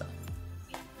 So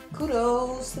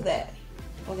kudos to that.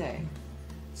 Okay.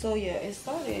 So yeah, it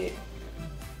started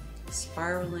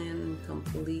spiraling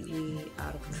completely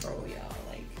out of control, y'all.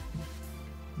 Like,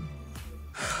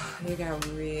 it got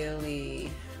really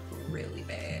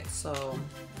bad. So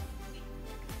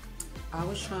I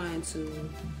was trying to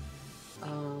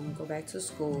go back to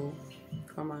school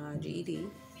for my GED,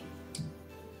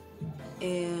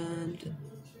 and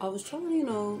I was trying, you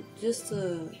know, just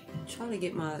to try to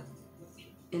get my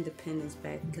independence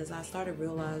back, because I started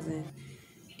realizing,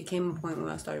 it came a point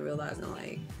where I started realizing,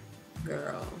 like,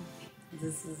 girl,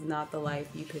 this is not the life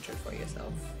you pictured for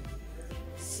yourself.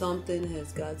 Something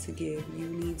has got to give. You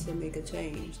need to make a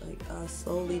change. Like, I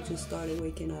slowly just started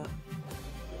waking up.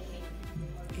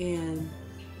 And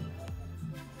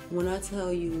when I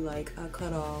tell you, like, I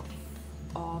cut off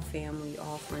all family,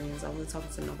 all friends. I wasn't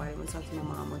talking to nobody. I wasn't talking to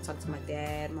my mom. I wasn't talking to my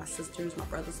dad, my sisters, my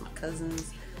brothers, my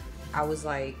cousins. I was,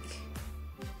 like,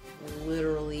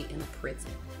 literally in a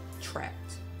prison,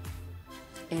 trapped.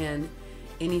 And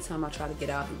anytime I try to get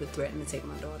out, he would threaten to take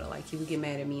my daughter. Like, he would get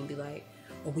mad at me and be like,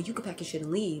 oh, well, you can pack your shit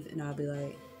and leave. And I'd be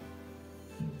like,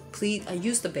 please. I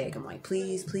used to beg him, like,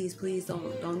 please, please, please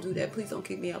don't do that. Please don't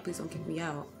kick me out. Please don't kick me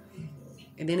out.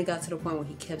 And then it got to the point where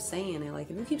he kept saying it.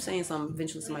 Like, if you keep saying something,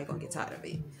 eventually somebody's gonna get tired of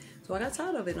it. So I got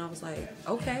tired of it, and I was like,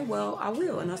 okay, well, I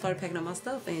will. And I started packing up my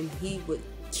stuff, and he would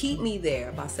keep me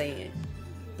there by saying,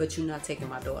 but you're not taking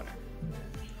my daughter.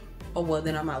 Oh, well,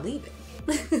 then I'm not leaving.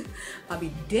 I'll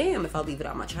be damned if I leave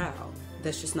without my child.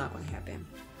 That's just not gonna happen.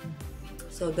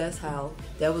 So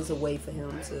that was a way for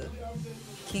him to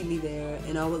keep me there.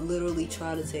 And I would literally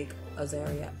try to take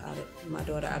Azaria my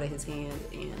daughter out of his hand,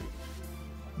 and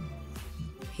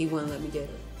he wouldn't let me get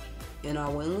her. And I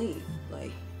wouldn't leave.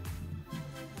 Like,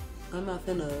 I'm not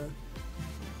finna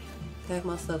pack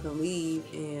my stuff and leave,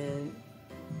 and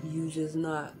you just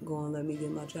not gonna let me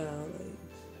get my child. Like,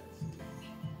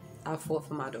 I fought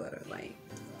for my daughter. Like,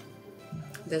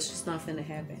 that's just not finna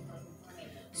happen.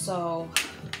 So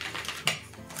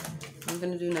what I'm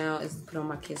gonna do now is put on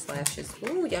my Kiss lashes.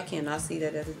 Ooh, y'all cannot see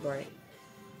that is bright.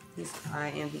 These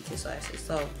IMV Kiss lashes.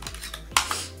 So,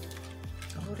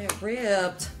 oh, that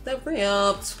ripped. That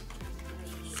ripped.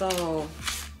 So,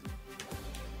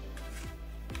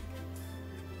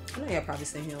 I know y'all probably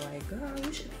sitting here like, girl,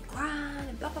 you should be crying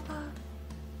and blah, blah, blah.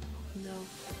 No.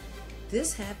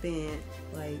 This happened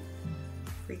like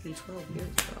freaking 12 years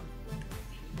ago.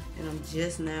 And I'm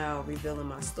just now revealing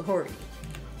my story.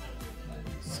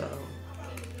 So,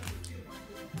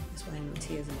 that's why I have no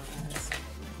tears in my eyes.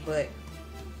 But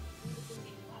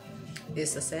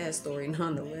it's a sad story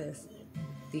nonetheless,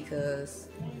 because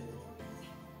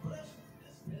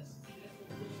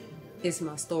it's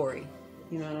my story.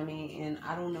 You know what I mean? And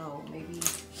I don't know, maybe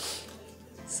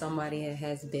somebody that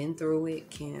has been through it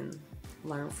can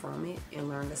learn from it and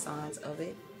learn the signs of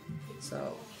it.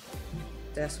 So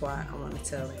that's why I want to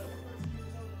tell it.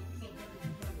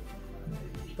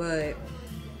 But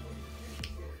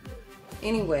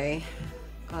anyway,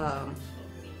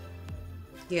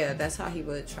 yeah, that's how he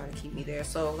would try to keep me there.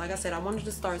 So like I said, I wanted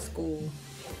to start school,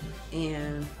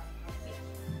 and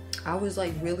I was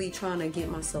like really trying to get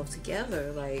myself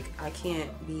together. Like, I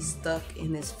can't be stuck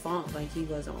in this funk. Like, he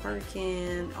wasn't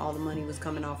working. All the money was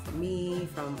coming off of me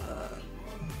from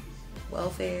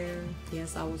welfare.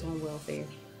 Yes, I was on welfare.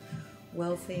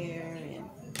 And,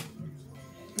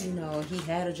 you know, he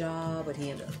had a job, but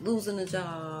he ended up losing the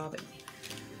job.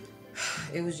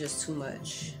 It was just too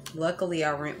much. Luckily,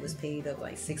 our rent was paid up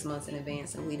like 6 months in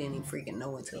advance, and we didn't even freaking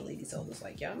know until lady told us,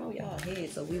 like, y'all know y'all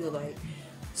ahead. So we were like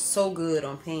so good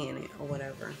on paying it or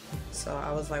whatever. So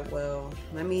I was like, well,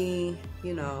 let me,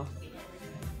 you know,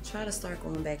 try to start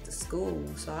going back to school.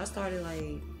 So I started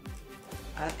like,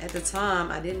 at the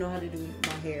time, I didn't know how to do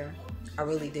my hair. I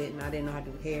really didn't. I didn't know how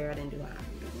to do hair. I didn't know how to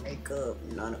do makeup,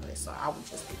 none of it. So I would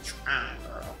just be trying,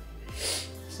 girl.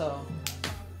 So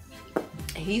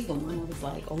he's the one that was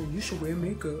like, oh, you should wear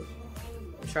makeup.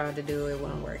 Tried to do it,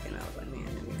 wasn't working. I was like, man,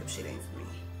 that makeup shit ain't for me.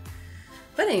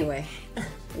 But anyway,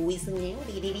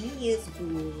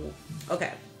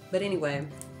 okay. But anyway,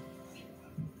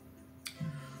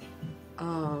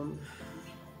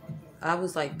 I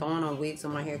was like throwing on wigs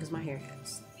on my hair because my hair had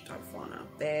started falling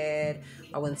out bad.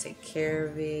 I wouldn't take care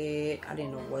of it. I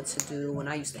didn't know what to do. When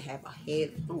I used to have a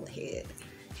head full of hair.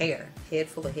 Head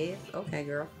full of hair? Okay,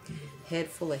 girl. Head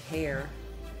full of hair.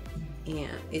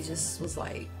 And it just was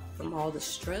like, from all the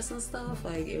stress and stuff,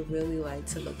 like it really like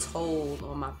took a toll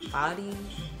on my body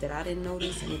that I didn't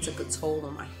notice, and it took a toll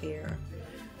on my hair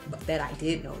that I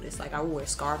did notice. Like I would wear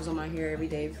scarves on my hair every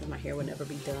day because my hair would never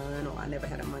be done, or I never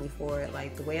had the money for it.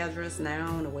 Like the way I dress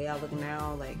now and the way I look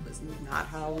now, like was not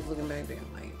how I was looking back then.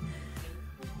 Like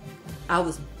I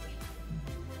was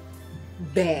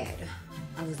bad.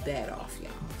 I was bad off,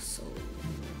 y'all. So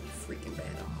freaking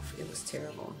bad off. It was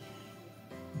terrible.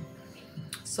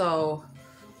 So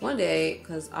one day,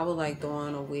 because I would like throw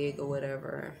on a wig or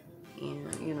whatever,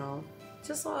 and you know,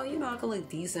 just so you know, I could look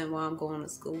decent while I'm going to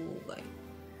school, like,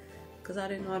 because I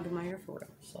didn't know how to do my hair for real.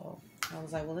 So I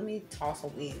was like, well, let me toss a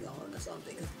wig on or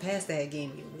something, because past that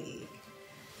gave me a wig.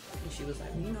 And she was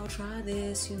like, well, you know, try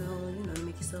this, you know, to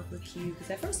make yourself look cute.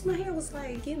 Because at first my hair was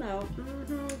like, you know, girl.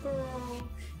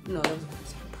 You know, there was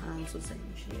some perms or same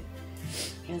shit.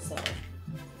 And so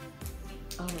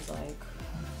I was like,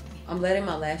 I'm letting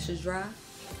my lashes dry.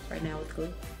 Right now it's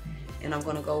good. And I'm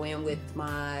going to go in with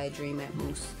my Dream at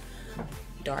Mousse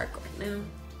Dark right now.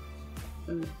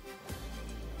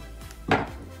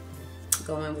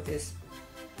 Go in with this.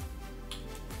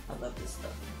 I love this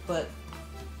stuff. But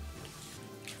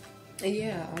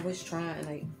yeah, I was trying,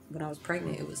 like, when I was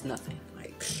pregnant, it was nothing.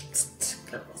 Like,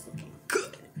 girl was looking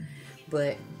good.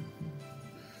 But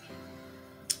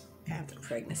after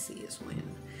pregnancy is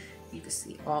when you could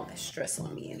see all that stress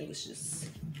on me, and it was just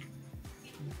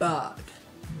bad,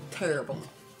 terrible,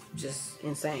 just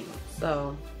insane.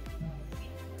 So,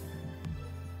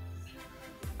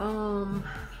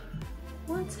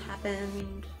 what's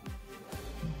happened?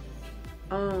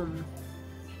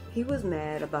 He was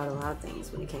mad about a lot of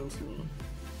things when it came to me.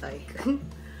 Like,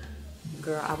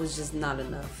 girl, I was just not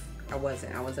enough. I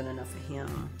wasn't enough for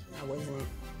him. I wasn't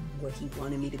what he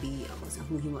wanted me to be. I wasn't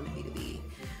who he wanted me to be.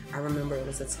 I remember it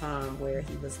was a time where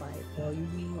he was like, well, you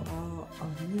know, I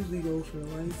usually go for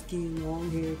light skin,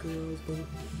 long hair girls, but,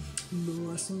 you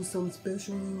know, I see something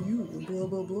special in you, blah,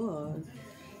 blah, blah.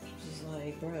 Just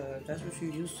like, bruh, that's what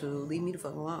you're used to. Leave me the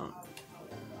fuck alone.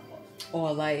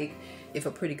 Or like, if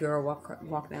a pretty girl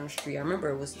walk down the street, I remember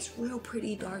it was this real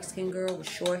pretty dark-skinned girl with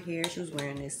short hair. She was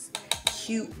wearing this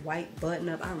cute white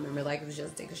button-up. I remember like it was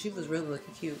just because she was really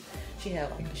looking cute. She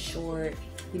had like a short,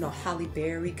 you know, Halle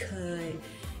Berry cut,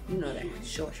 you know, that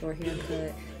short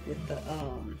haircut with the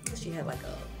she had like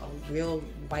a real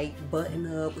white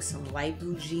button-up with some light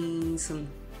blue jeans, some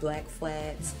black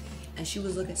flats. And she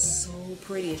was looking so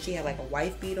pretty, and she had like a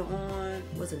wife beater on. It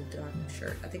wasn't a dark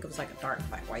shirt. I think it was like a dark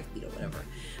black wife beater or whatever.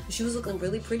 But she was looking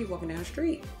really pretty walking down the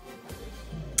street.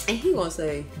 And he gonna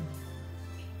say,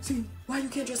 see, why you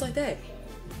can't dress like that?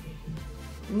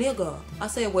 Nigga. I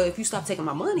said, well, if you stop taking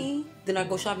my money, then I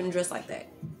go shopping and dress like that.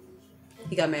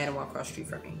 He got mad and walked across the street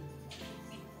from me.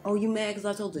 Oh, you mad because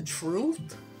I told the truth?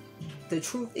 The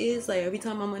truth is, like, every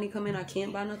time my money come in, I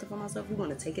can't buy nothing for myself. You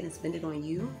want to take it and spend it on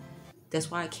you? That's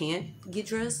why I can't get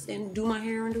dressed and do my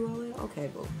hair and do all that? Okay,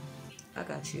 boo. I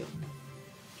got you.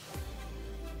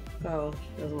 So,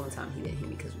 there was one time he didn't hit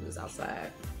me because we was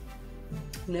outside.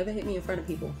 He never hit me in front of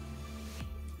people.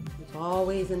 He was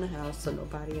always in the house, so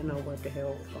nobody will know what the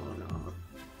hell was going on.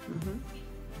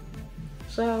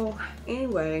 So,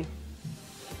 anyway.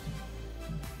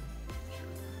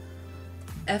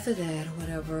 After that, or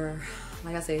whatever,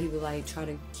 like I said, he would like try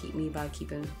to keep me by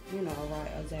keeping, you know,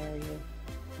 right, Azaria,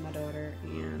 my daughter,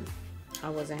 and I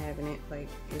wasn't having it. Like,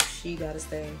 if she gotta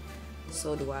stay,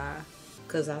 so do I,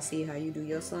 because I see how you do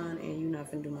your son, and you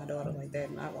not finna do my daughter like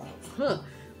that. Not while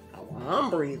I'm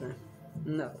breathing.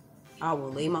 No, I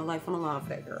will lay my life on the line for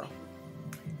that girl.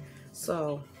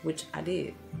 So, which I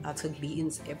did. I took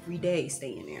beatings every day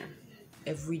staying there.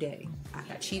 Every day. I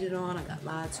got cheated on, I got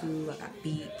lied to, I got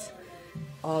beat,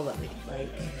 all of it. Like,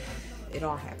 it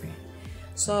all happened.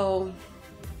 So,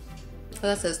 like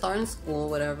I said, starting school,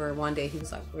 whatever, one day he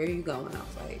was like, where are you going? I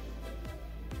was like,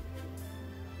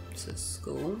 to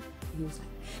school? He was like,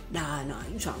 nah,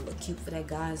 you trying to look cute for that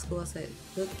guy in school? I said,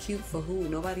 look cute for who?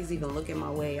 Nobody's even looking my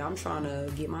way. I'm trying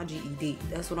to get my GED.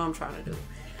 That's what I'm trying to do.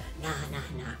 Nah.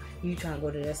 You trying to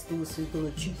go to that school so you can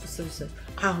look cute for such.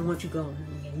 I don't want you going.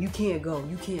 You can't go.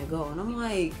 And I'm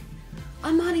like,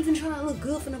 I'm not even trying to look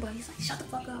good for nobody. He's like, shut the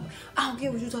fuck up. I don't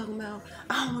care what you're talking about.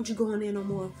 I don't want you going there no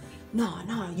more.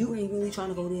 Nah, you ain't really trying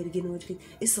to go there to get no education.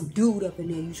 It's some dude up in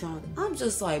there you trying to. I'm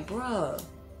just like, bruh.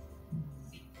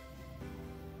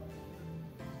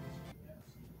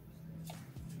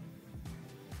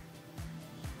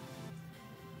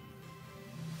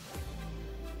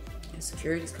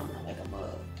 Insecurities come out like a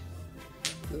mug.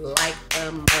 Like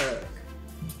a mug.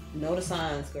 Know the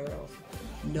signs, girls.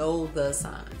 Know the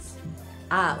signs.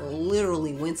 I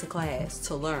literally went to class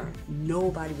to learn.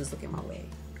 Nobody was looking my way.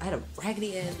 I had a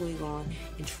raggedy ass wig on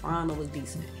and trying to look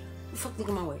decent. Who the fuck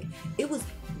looking my way? It was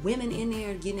women in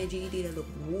there getting their GED that look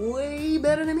way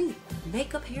better than me.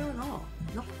 Makeup, hair, and all.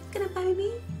 Nobody looking at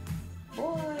me.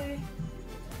 Boy.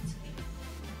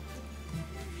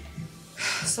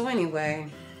 So anyway.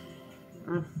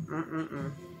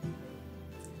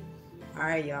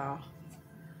 Alright, y'all.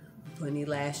 Putting these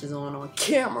lashes on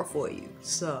camera for you.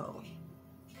 So,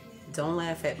 don't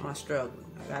laugh at my struggle.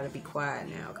 I gotta be quiet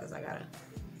now because I gotta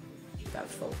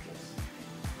focus.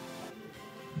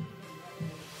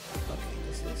 Okay,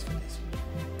 this is for this one.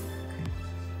 Okay.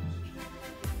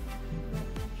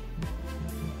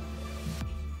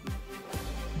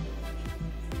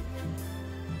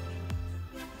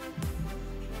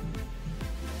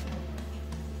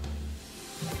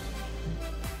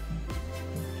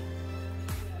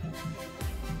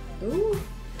 Ooh,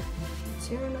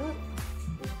 tearing up.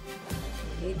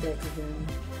 I hate that because then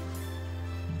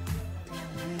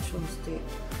lash won't stick.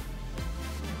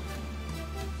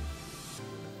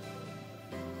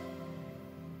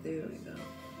 There we go.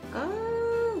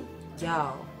 Oh,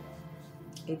 y'all,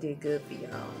 it did good for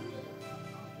y'all.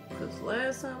 Because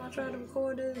last time I tried to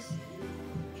record this,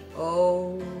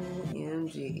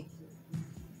 OMG.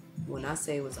 When I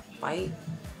say it was a fight,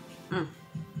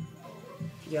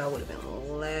 y'all would have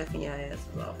been laughing your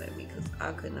asses off at me because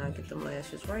I could not get them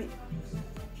lashes right.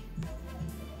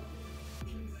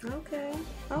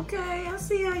 Okay, I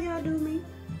see how y'all do me.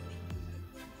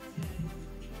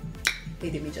 They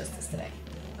did me justice today.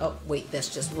 Oh, wait,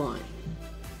 that's just one.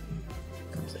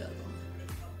 Comes the other one.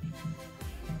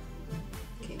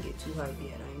 Can't get too hype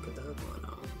yet. I ain't put the other one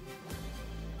on.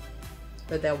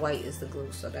 But that white is the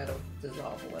glue, so that'll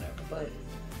dissolve or whatever. But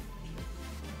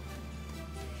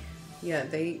yeah,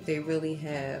 they really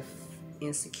have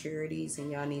insecurities,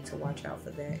 and y'all need to watch out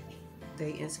for that.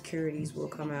 The insecurities will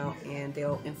come out, and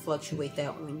they'll fluctuate that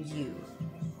on you.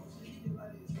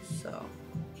 So,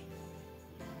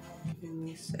 give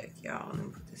me a sec, y'all. Let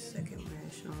me put this second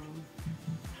lash on.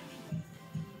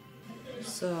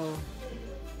 So,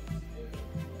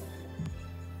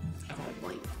 I gotta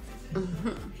blink.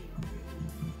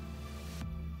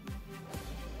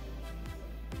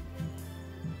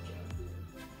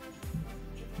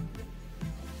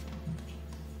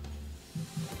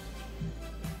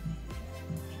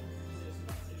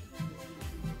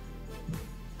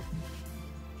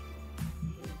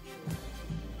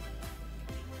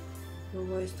 The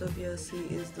white stuff y'all see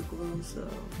is the glue, so.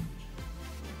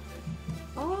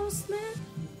 Oh, snap.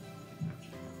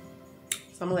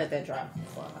 So I'm gonna let that dry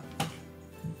before I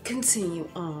continue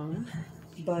on.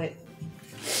 But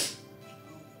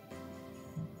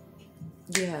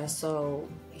yeah, so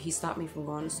he stopped me from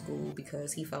going to school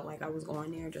because he felt like I was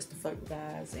going there just to flirt with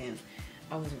guys, and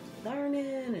I was learning,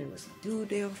 and it was a dude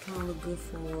they was trying to look good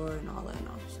for, and all that, and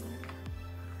I was like,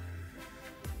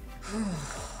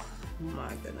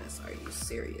 my goodness, are you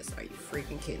serious? Are you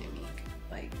freaking kidding me?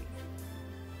 Like,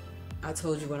 I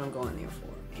told you what I'm going there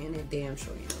for, and it damn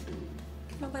sure you don't do.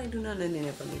 Can't nobody do nothing in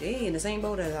there for me. They in the same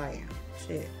boat as I am.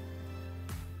 Shit.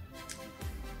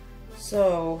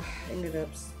 So I ended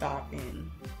up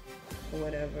stopping or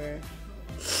whatever,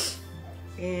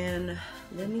 and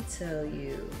let me tell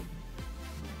you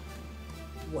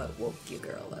what woke your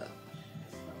girl up.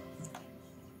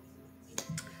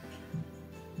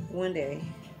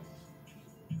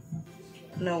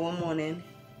 One morning,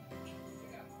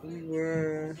 we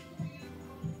were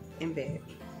in bed,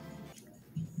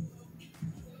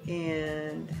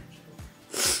 and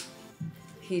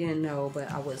he didn't know,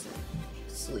 but I wasn't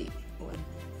asleep.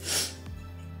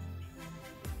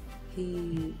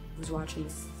 He was watching me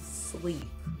sleep.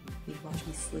 He watched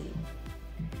me sleep,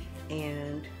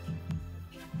 and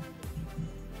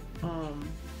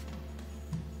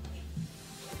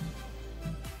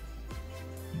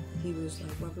he was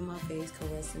like rubbing my face,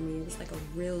 caressing me. It was like a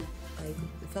real, like,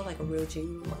 it felt like a real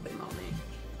genuine loving moment.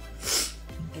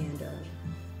 And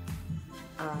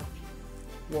I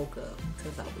woke up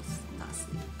because I was not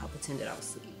asleep. I pretended I was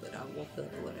asleep, but I woke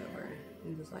up or whatever.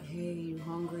 He was like, "Hey, you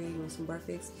hungry? You want some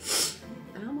breakfast?"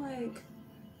 And I'm like,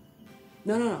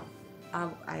 no. I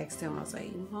asked him, I was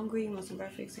like, "You hungry? You want some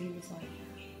breakfast?" And he was like,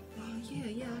 "Oh,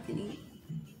 yeah, I can eat."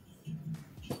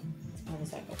 I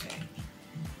was like, okay.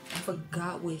 I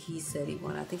forgot what he said he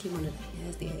wanted. I think he wanted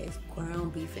nasty eggs,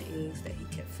 ground beef and eggs that he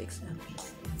kept fixing.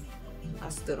 I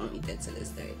still don't eat that to this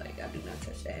day. Like, I do not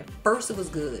touch that. At first it was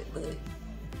good, but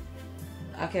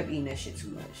I kept eating that shit too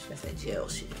much. That's that jail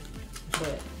shit.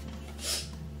 But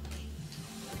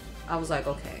I was like,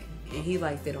 okay. And he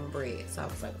liked it on bread. So I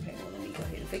was like, okay, well, let me go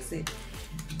ahead and fix it.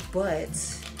 But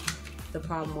the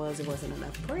problem was it wasn't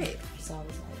enough bread. So I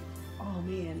was like, oh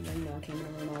man. And, you know, I came in the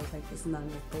room and I was like, this is not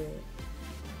enough bread.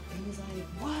 And he was like,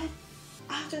 what?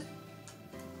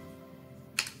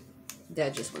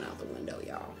 That just went out the window,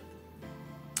 y'all.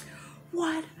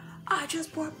 What? I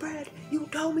just bought bread. You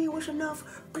told me it was enough.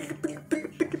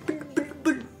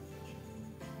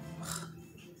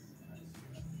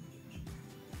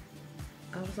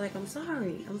 I was like, I'm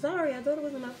sorry. I thought it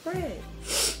was enough bread.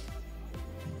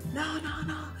 No.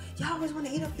 Y'all always want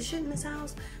to eat up the shit in this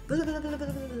house. Blah, blah, blah, blah,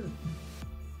 blah.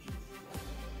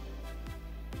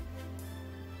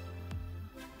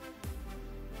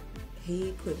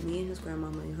 He put me and his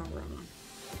grandmama in her room.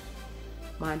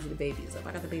 Mind you, the baby is up.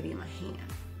 I got the baby in my hand.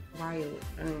 Riley,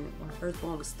 my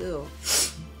firstborn was still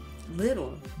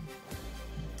little.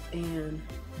 And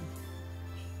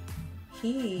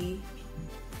he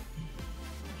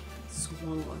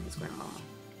swung on his grandmama.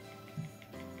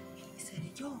 He said,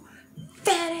 yo,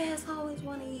 fat ass always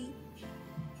want to eat.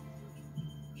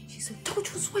 She said, don't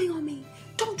you swing on me.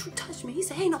 Don't you touch me. He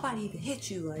said, ain't nobody even hit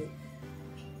you. Like,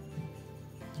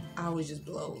 I was just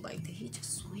blown. Like, did he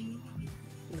just swing on me?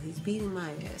 Well, he's beating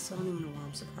my ass, so I don't even know why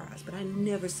I'm surprised. But I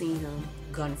never seen him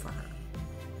gun for her.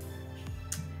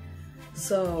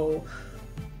 So,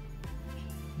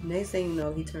 next thing you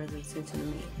know, he turns his attention to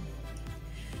me.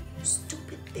 You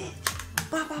stupid bitch.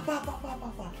 Bah, bah, bah, bah, bah,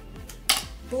 bah, bah.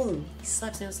 Boom. He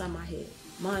slaps me inside my head.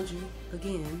 Mind you,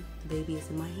 again, the baby is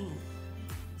in my hand.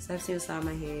 Slaps me inside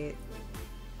my head.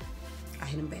 I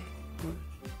hit him back.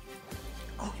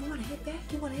 Oh, you want to hit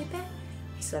back? You want to hit back?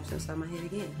 He slaps me inside my head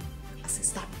again. I said,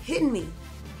 stop hitting me.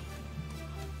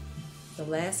 The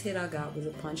last hit I got was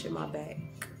a punch in my back.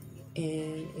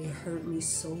 And it hurt me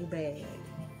so bad.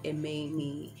 It made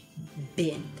me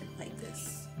bend like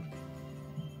this.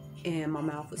 And my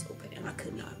mouth was open. And I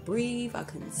could not breathe. I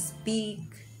couldn't speak.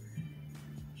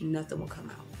 Nothing would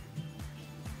come out.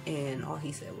 And all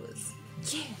he said was,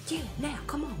 yeah, now,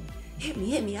 come on. Hit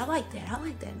me. I like that.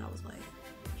 And I was like,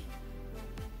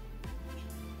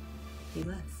 he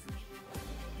left.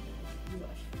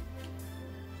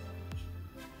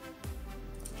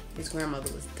 His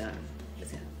grandmother was done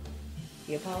with him.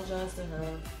 He apologized to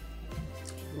her.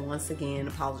 Once again,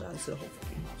 apologized to the whole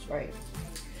fucking house, right?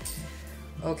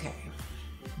 Okay.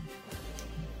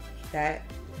 That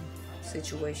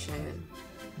situation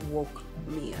woke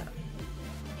me up.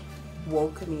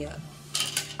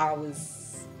 I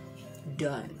was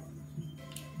done.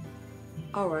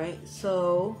 Alright,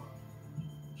 so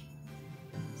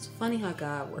it's funny how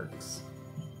God works.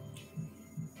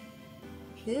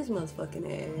 His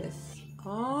motherfucking ass.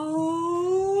 Oh.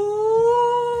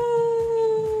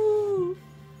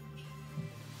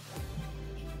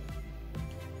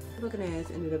 Fucking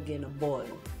ass ended up getting a boil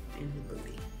in his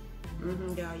booty.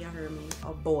 Y'all heard me.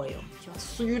 A boil. Y'all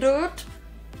see that?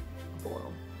 A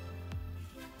boil.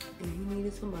 And he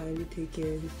needed somebody to take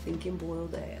care of his stinking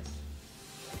boiled ass.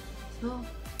 So,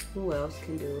 who else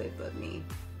can do it but me?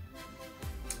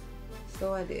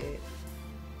 So I did.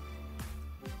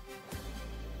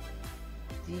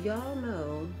 Do y'all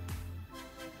know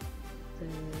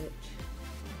that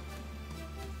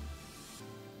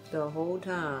the whole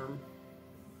time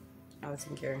I was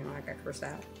taking care of him, I got cursed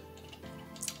out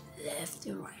left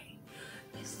and right.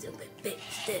 You stupid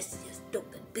bitch, this, you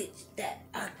stupid bitch, that,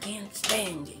 I can't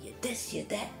stand you. You this, you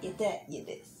that, you that, you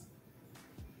this.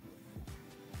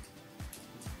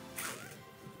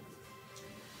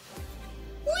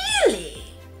 Really?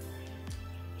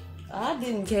 I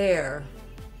didn't care.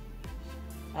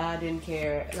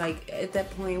 Like, at that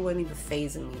point, it wasn't even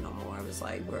phasing me no more. I was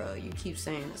like, bro, you keep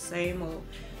saying the same old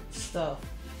stuff.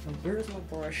 And where's my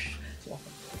brush? So I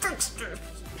can fix this.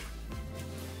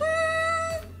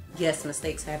 Yes,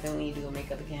 mistakes happen when you do a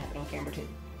makeup. It can happen on camera too.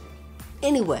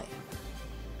 Anyway,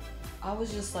 I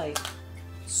was just like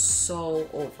so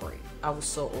over it. I was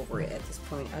so over it at this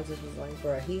point. I just was like,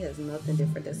 bro, he has nothing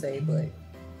different to say but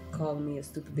calling me a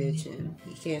stupid bitch and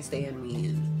he can't stand me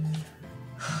and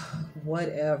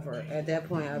whatever. At that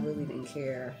point, I really didn't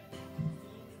care.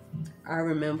 I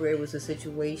remember it was a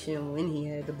situation when he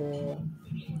had the ball.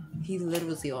 He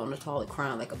literally was on the toilet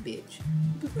crying like a bitch.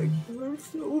 He was like, I'm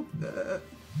so bad.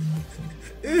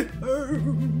 It hurts.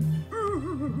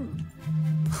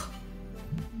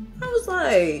 I was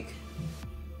like,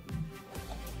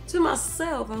 to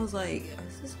myself, I was like,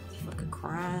 is this fucking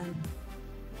crying?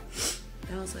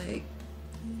 And I was like,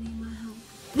 you need my help?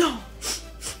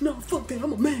 No, fuck that.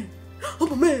 I'm a man.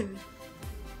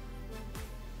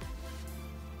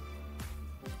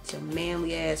 It's your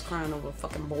manly ass crying over a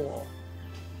fucking ball.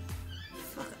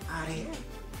 Fuck out of here.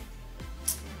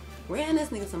 Ran this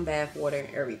nigga some bath water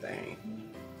and everything.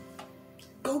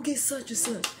 Go get such and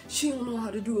such. She don't know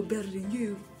how to do it better than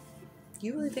you.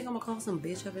 You really think I'm gonna call some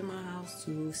bitch up in my house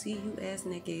to see you ass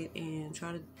naked and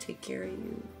try to take care of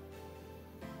you?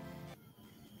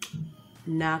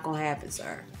 Not gonna happen,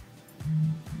 sir.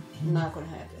 Not gonna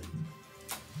happen.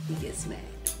 He gets mad.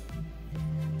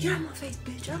 Get out of my face,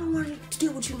 bitch. I don't want to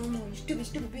deal with you no more. You stupid,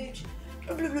 stupid bitch.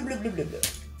 Blah, blah, blah, blah, blah, blah,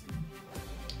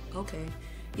 blah. Okay.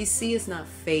 You see, it's not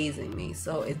phasing me,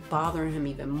 so it's bothering him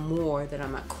even more that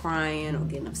I'm not crying or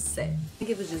getting upset. I think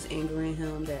it was just angering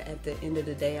him that at the end of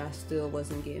the day, I still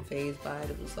wasn't getting phased by it.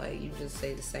 It was like, you just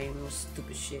say the same little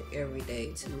stupid shit every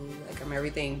day to me. Like, I'm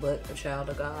everything but a child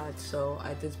of God. So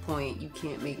at this point, you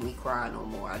can't make me cry no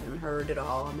more. I done heard it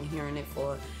all. I've been hearing it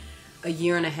for a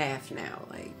year and a half now.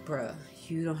 Like, bruh,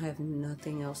 you don't have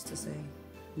nothing else to say.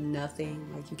 Nothing.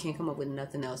 Like, you can't come up with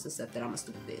nothing else except that I'm a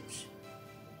stupid bitch.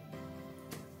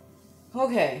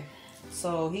 Okay,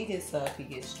 so he gets up, he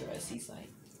gets dressed, he's like,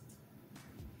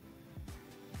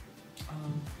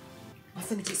 I'm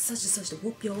finna get such and such to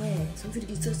whoop your ass. I'm finna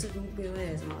get such and such to whoop your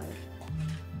ass. I'm like,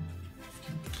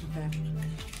 okay.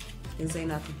 Didn't say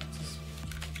nothing.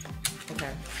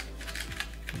 Okay.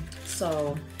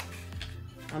 So,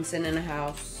 I'm sitting in the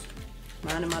house,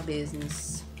 minding my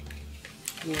business,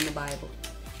 reading the Bible.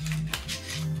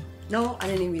 No, I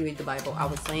didn't even read the Bible. I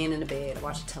was laying in the bed. I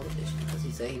watched television because he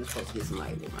said he was supposed to get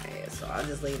somebody with my ass. So I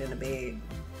just laid in the bed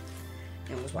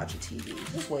and was watching TV.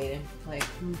 Just waiting. Like,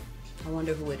 I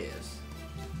wonder who it is.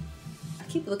 I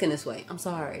keep looking this way. I'm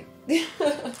sorry. Where's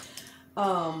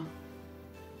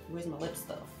my lip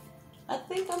stuff? I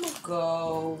think I'm gonna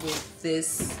go with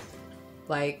this,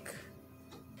 like,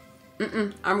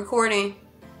 I'm recording.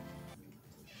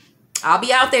 I'll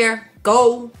be out there.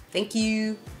 Go. Thank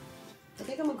you. I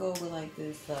think I'm gonna go with like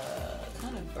this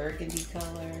kind of burgundy color.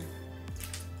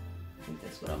 I think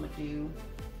that's what I'm gonna do.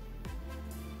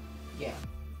 Yeah.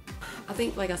 I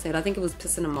think, like I said, I think it was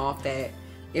pissing him off that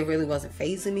it really wasn't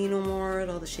phasing me no more,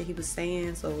 all the shit he was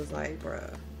saying. So it was like,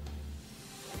 bruh.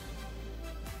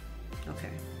 Okay.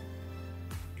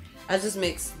 I just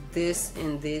mixed this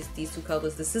and these two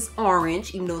colors. This is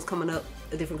orange, even though it's coming up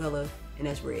a different color, and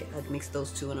that's red. I mixed those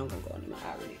two and I'm gonna go under my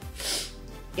eye with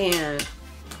it. And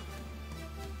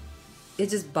it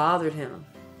just bothered him.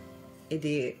 It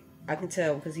did. I can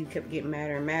tell because he kept getting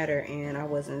madder and madder, and I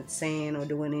wasn't saying or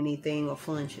doing anything or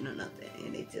flinching or nothing,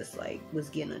 and it just like was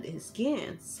getting under his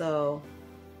skin. So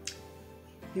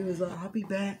he was like, I'll be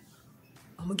back.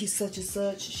 I'm gonna get such and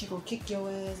such. She gonna kick your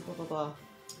ass, blah blah blah.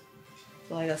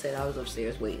 So like I said, I was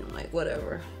upstairs waiting, like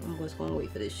whatever. I'm just gonna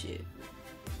wait for this shit.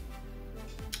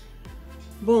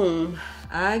 Boom.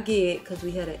 I get, cause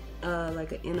we had a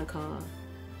like an intercom.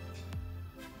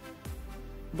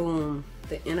 Boom,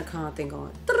 the intercom thing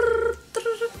going.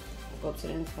 Go up to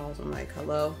the intercom. I'm like,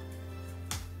 hello?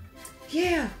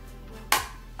 Yeah.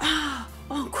 Ah,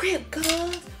 on crib,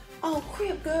 cuz. On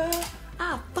crib, girl.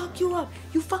 I'll fuck you up.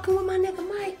 You fucking with my nigga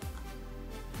Mike?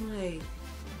 I'm like,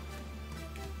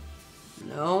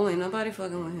 no, ain't nobody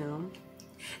fucking with him.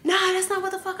 Nah, that's not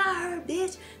what the fuck I heard,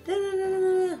 bitch.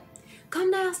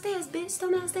 Come downstairs, bitch.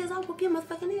 Come downstairs. I'll whoop your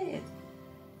motherfucking ass.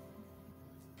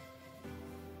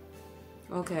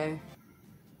 Okay.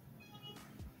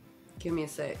 Give me a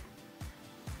sec.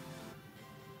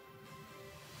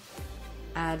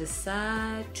 I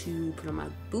decide to put on my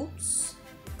boots,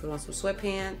 put on some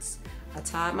sweatpants. I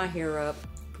tied my hair up,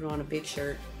 put on a big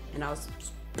shirt, and I was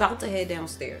about to head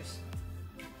downstairs.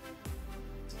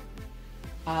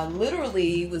 I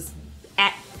literally was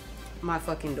at my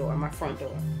fucking door, my front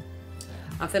door.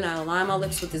 I'm finna align my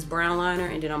lips with this brown liner,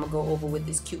 and then I'm gonna go over with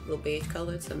this cute little beige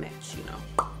color to match, you know.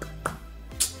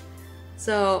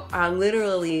 So I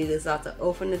literally was about to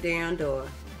open the damn door,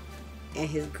 and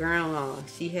his grandma,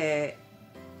 she had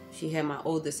my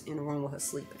oldest in the room with her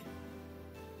sleeping.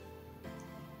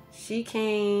 She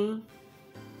came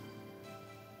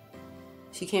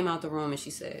out the room and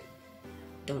she said,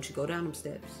 "Don't you go down them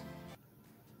steps."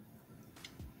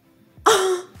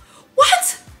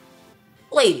 What?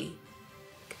 Lady,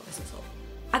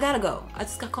 I gotta go. I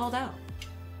just got called out.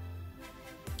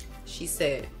 She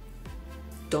said,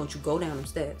 "Don't you go down them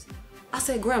steps." I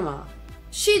said, "Grandma,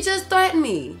 she just threatened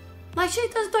me. Like, she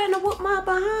just threatened to whoop my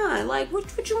behind. Like,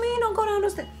 what you mean don't go down the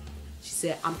steps?" She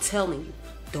said, "I'm telling you,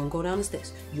 don't go down the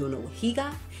steps. You don't know what he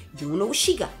got. You don't know what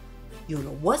she got. You don't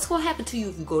know what's going to happen to you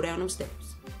if you go down them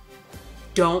steps.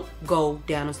 Don't go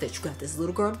down them steps. You got this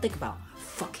little girl to think about.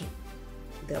 Fuck him."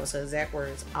 That was her exact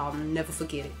words. I'll never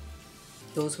forget it.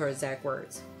 Those were her exact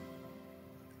words.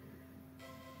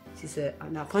 She said,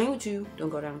 "I'm not playing with you. Don't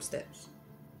go down them steps."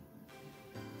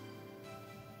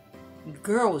 The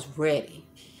girl was ready.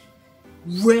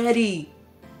 Ready.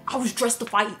 I was dressed to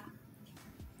fight.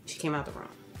 She came out the room.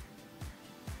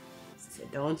 She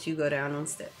said, don't you go down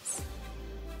those steps.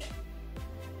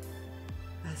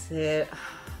 I said,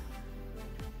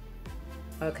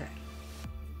 okay.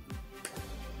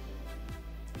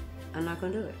 I'm not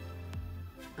gonna do it.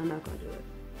 I'm not gonna do it.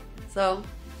 So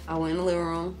I went in the living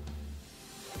room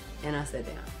and I sat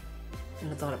down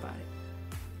and I thought about it.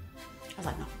 I was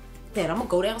like, no, Dad, I'm gonna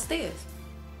go downstairs.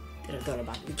 Then I thought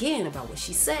about it again, about what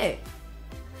she said.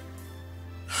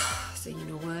 I said, you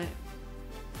know what?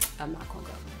 I'm not gonna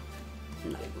go.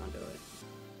 I'm not even gonna do it.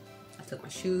 I took my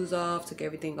shoes off, took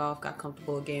everything off, got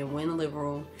comfortable again, went in the living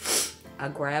room. I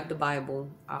grabbed the Bible.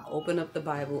 I opened up the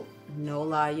Bible. No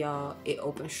lie, y'all. It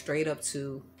opened straight up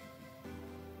to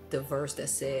the verse that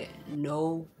said,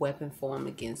 no weapon formed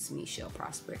against me shall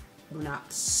prosper. Now,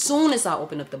 as soon as I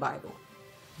opened up the Bible,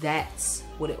 that's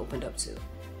what it opened up to.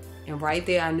 And right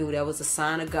there, I knew that was a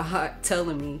sign of God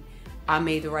telling me I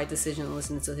made the right decision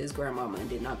listening to his grandmama and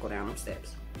did not go down them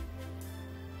steps.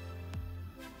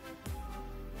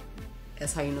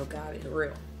 That's how you know God is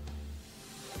real.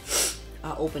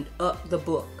 I opened up the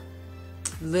book,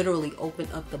 literally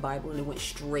opened up the Bible, and it went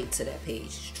straight to that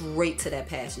page, straight to that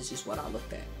passage is what I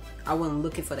looked at. I wasn't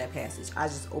looking for that passage. I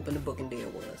just opened the book and there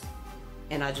it was.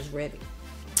 And I just read it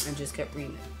and just kept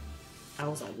reading it. I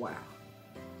was like, wow.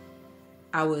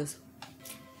 I was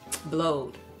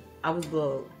blowed. I was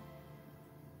blowed.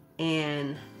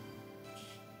 And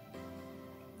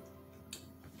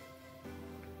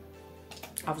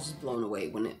I was just blown away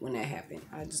when that happened.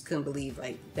 I just couldn't believe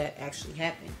like that actually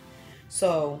happened.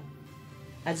 So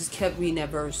I just kept reading that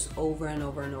verse over and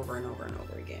over and over and over and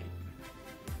over again.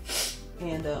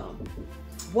 And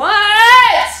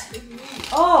what?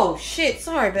 Oh shit!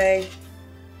 Sorry, babe.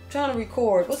 I'm trying to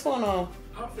record. What's going on?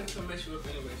 I'm finna come mess you up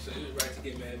anyway, so you're right to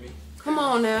get mad at me. Come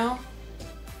on now.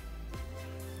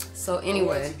 So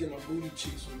anyway. I'm to get my booty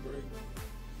cheeks on break.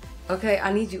 Okay,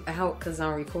 I need you out because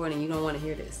I'm recording. You don't want to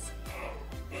hear this.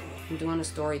 I'm doing a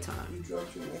story time. You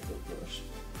dropped your makeup brush.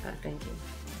 Thank you.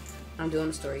 I'm doing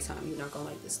a story time. You're not gonna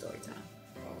like this story time.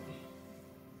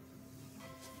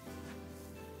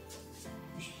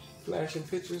 Flashing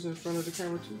pictures in front of the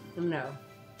camera too? No.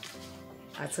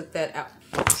 I took that out.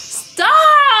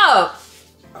 Stop!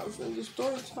 I was in the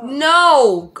story time.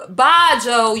 No! Bye,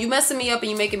 Joe. You messing me up and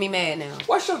you making me mad now.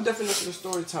 What's your definition of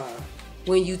story time?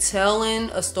 When you telling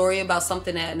a story about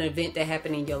something at an event that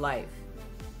happened in your life.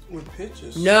 With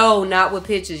pictures? No, not with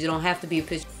pictures. You don't have to be a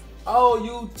picture. Oh,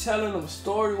 you telling them a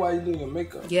story while you doing your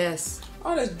makeup? Yes.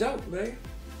 Oh, that's dope, babe.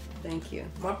 Thank you.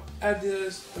 My idea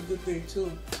is a good thing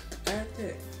too. Add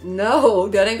that. No,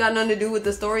 that ain't got nothing to do with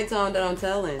the story time that I'm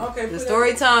telling. Okay. The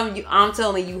story time I'm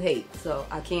telling you hate, so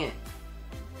I can't.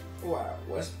 Wow.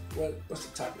 What's the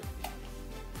topic?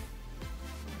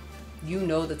 You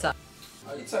know the topic.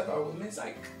 Oh, you talking about women's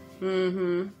like?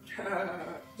 Mm-hmm.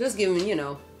 Just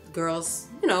giving, girls,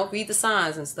 read the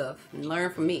signs and stuff and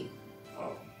learn from me.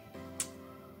 Oh.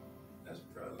 That's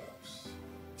brother's.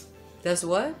 That's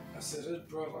what? I said that's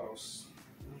brother's.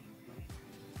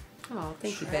 Oh,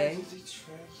 thank you, babe. Tragedy.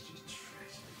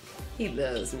 He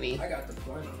loves me. I got the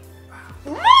point.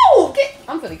 No!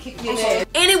 I'm gonna kick your ass.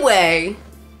 Anyway.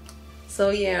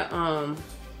 So yeah, oh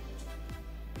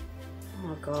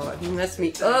my god, you messed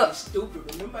me up.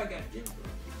 Stupid. Remember I got this, bro.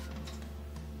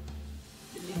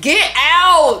 Get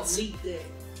out! Delete that.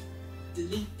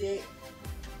 Delete that.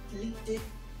 Delete that.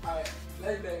 Alright,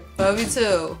 lay back. Love you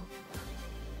too.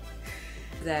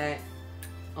 That,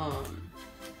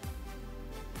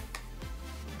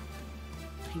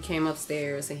 he came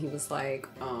upstairs and he was like,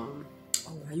 oh,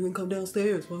 why you didn't come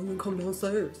downstairs? Why you didn't come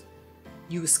downstairs?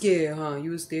 You was scared, huh?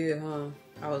 You was scared, huh?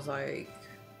 I was like,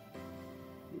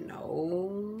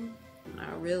 no,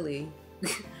 not really.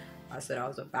 I said I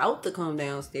was about to come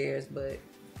downstairs, but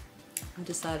I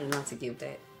decided not to give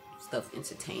that stuff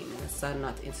entertainment. I decided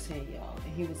not to entertain y'all.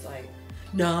 And he was like,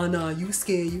 nah, you was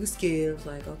scared, you was scared. I was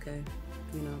like, okay,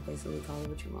 basically call it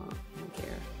what you want. I don't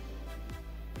care.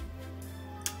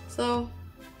 So,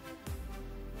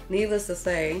 needless to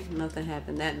say, nothing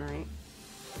happened that night.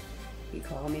 He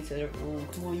called me to the room.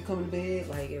 Come on, you coming to bed?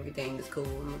 Like, everything is cool.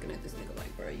 I'm looking at this nigga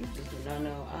like, bro, you just do not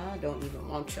know. I don't even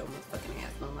want your motherfucking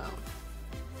ass no more.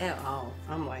 At all.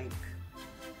 I'm like,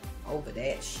 over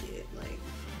that shit. Like,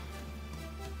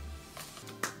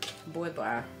 boy,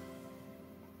 bye.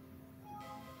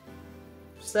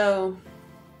 So,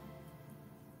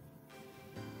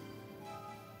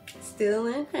 still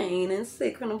in pain and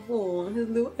sick from the fall on his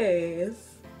little ass.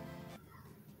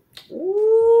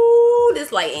 Ooh,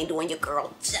 this light ain't doing your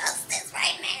girl justice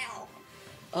right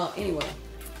now. Anyway,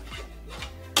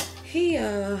 he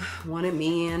wanted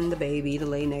me and the baby to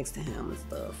lay next to him and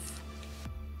stuff.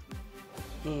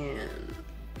 And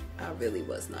I really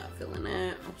was not feeling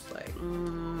that. I was like, I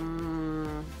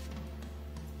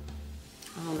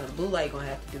don't know, the blue light gonna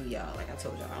have to do, y'all. Like I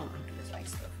told y'all, I don't want to do this light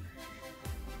stuff.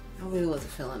 I really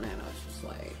wasn't feeling that. I was just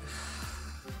like,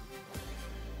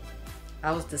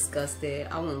 I was disgusted.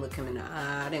 I wouldn't look him in the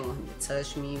eye. I didn't want him to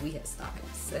touch me. We had stopped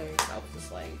having sex. I was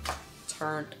just like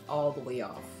turned all the way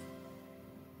off.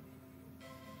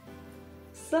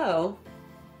 So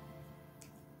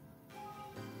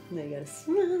now you gotta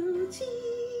smell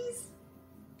cheese.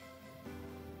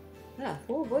 Ah,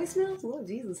 4 voicemails? Lord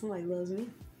Jesus, somebody loves me.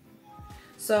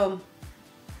 So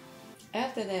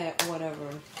after that, whatever,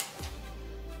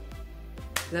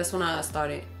 that's when I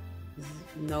started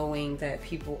knowing that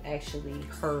people actually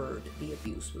heard the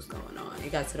abuse was going on.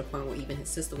 It got to the point where even his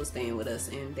sister was staying with us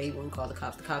and they wouldn't call the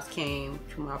cops. The cops came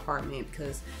to my apartment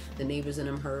because the neighbors and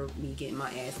them heard me getting my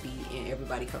ass beat and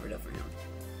everybody covered up for him.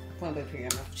 Point back here,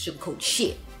 I'm not sugarcoat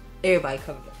shit. Everybody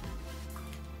covered up.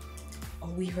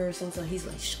 Oh, we heard something. He's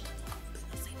like, shut the fuck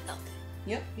up, don't say nothing.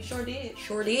 Yep, he sure did.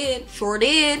 Sure did. Sure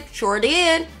did. Sure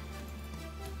did.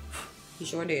 He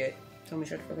sure did. Told me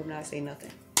shut the fuck up, not say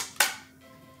nothing.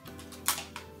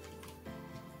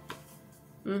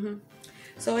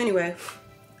 So anyway,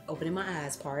 opening my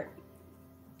eyes part,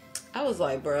 I was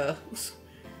like, bruh,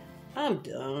 I'm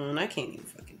done. I can't even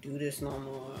fucking do this no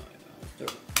more.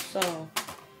 So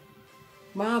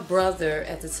my brother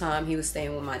at the time, he was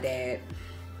staying with my dad,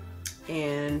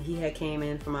 and he had came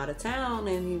in from out of town,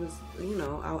 and he was, you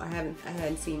know, I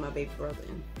hadn't seen my baby brother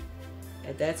in,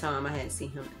 at that time. I hadn't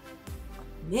seen him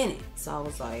in a minute. So I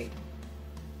was like,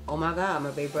 oh my God,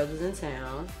 my baby brother's in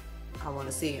town. I want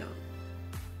to see him.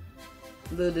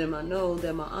 Little did I know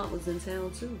that my aunt was in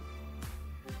town too.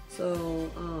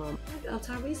 So,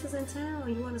 Tyrese is in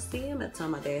town. You want to see him? At the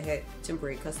time, my dad had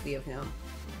temporary custody of him.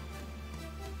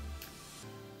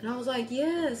 And I was like,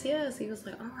 yes, yes. He was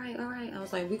like, all right, all right. I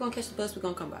was like, we're going to catch the bus. We're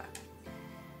going to come by.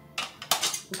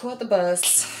 We caught the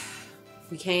bus.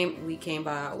 We came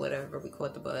by, whatever. We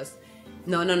caught the bus.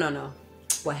 No.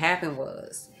 What happened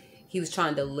was he was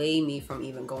trying to delay me from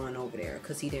even going over there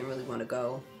because he didn't really want to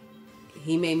go.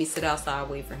 He made me sit outside,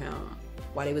 wait for him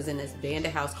while they was in this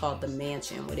abandoned house called the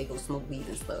Mansion where they go smoke weed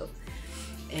and stuff.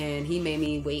 And he made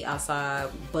me wait outside,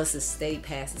 buses steady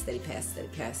passing.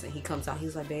 He comes out, he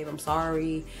was like, babe, I'm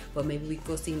sorry, but maybe we can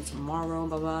go see him tomorrow,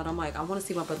 blah, blah. And I'm like, I want to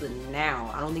see my brother now.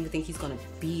 I don't even think he's going to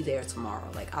be there tomorrow.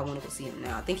 Like, I want to go see him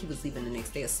now. I think he was leaving the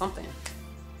next day or something.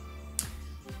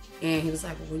 And he was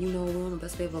like, well, you know, we're on the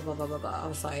bus, babe, blah, blah, blah, blah, blah. I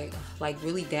was like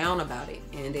really down about it.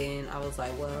 And then I was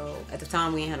like, well, at the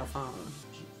time we ain't had no phone.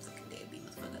 Fucking deadbeat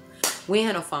motherfucker. We ain't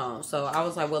had no phone. So I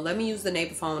was like, well, let me use the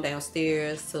neighbor phone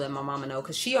downstairs to let my mama know.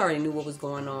 Because she already knew what was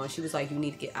going on. She was like, you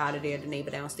need to get out of there. The neighbor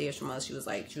downstairs from us. She was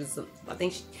like, I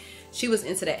think she was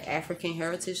into that African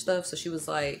heritage stuff. So she was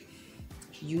like,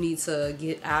 you need to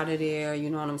get out of there,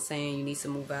 you know what I'm saying? You need to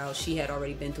move out. She had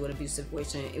already been through an abusive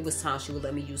situation. It was time she would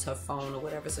let me use her phone or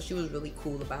whatever. So she was really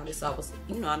cool about it. So I was,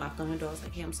 you know, I knocked on her door. I was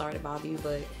like, hey, I'm sorry to bother you,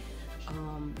 but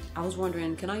I was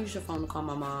wondering, can I use your phone to call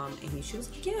my mom? And she was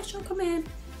like, yeah, sure, come in.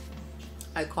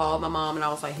 I called my mom and I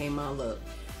was like, hey, mom, look,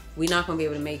 we're not going to be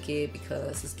able to make it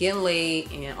because it's getting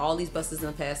late and all these buses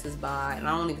done passed us by and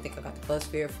I don't even think I got the bus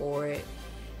fare for it.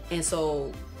 And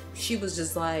so she was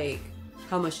just like,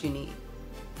 how much do you need?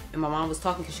 And my mom was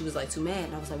talking because she was like too mad.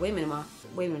 And I was like, wait a minute, Mom.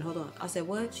 Wait a minute, hold on. I said,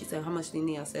 what? She said, how much do you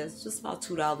need? I said, it's just about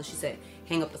 $2. She said,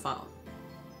 hang up the phone.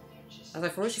 I was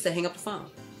like, for real? She said, hang up the phone.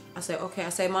 I said, okay. I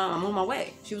said, Mom, I'm on my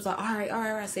way. She was like, all right.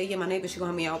 I said, yeah, my neighbor, she's going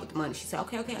to help me out with the money. She said,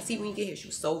 okay, I see you when you get here. She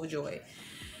was so overjoyed.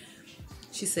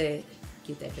 She said,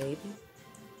 get that baby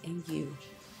and you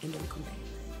and don't come back.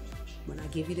 When I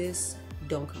give you this,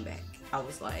 don't come back. I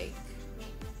was like,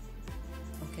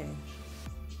 okay.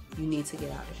 You need to get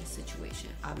out of this situation.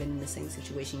 I've been in the same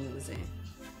situation you was in.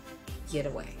 Get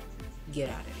away. Get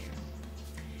out of here.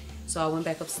 So I went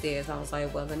back upstairs. I was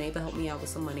like, well, the neighbor helped me out with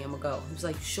some money. I'm going to go. He was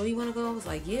like, you sure you want to go? I was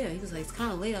like, yeah. He was like, it's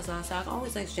kind of late. I said, I can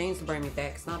always ask James to bring me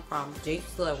back. It's not a problem. James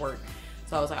is still at work.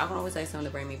 So I was like, I can always ask him to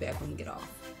bring me back when he get off.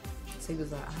 So he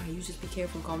was like, all right, you just be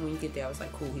careful and call me when you get there. I was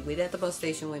like, cool. He waited at the bus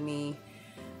station with me.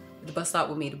 The bus stop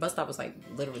with me. The bus stop was like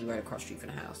literally right across the street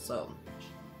from the house. So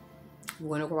we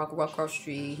went to walk across the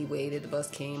street. He waited. The bus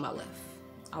came. I left.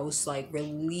 I was like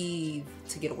relieved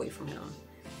to get away from him.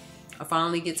 I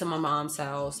finally get to my mom's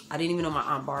house. I didn't even know my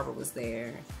Aunt Barbara was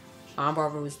there. Aunt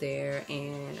Barbara was there,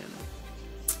 and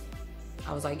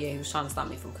I was like, yeah, he was trying to stop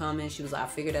me from coming. She was like, I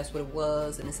figured that's what it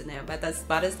was, and this and that. But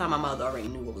by this time, my mother already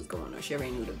knew what was going on. She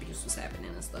already knew the abuse was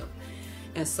happening and stuff.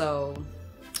 And so,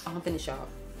 I'm finished, y'all.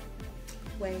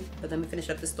 anyway, but let me finish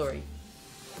up the story.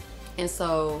 And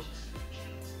so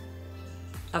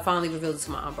I finally revealed it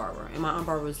to my Aunt Barbara, and my Aunt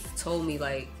Barbara told me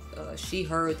like she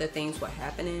heard that things were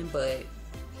happening, but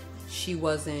she's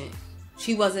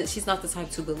not the type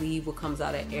to believe what comes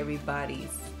out of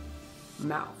everybody's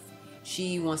mouth.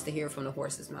 She wants to hear it from the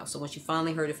horse's mouth. So when she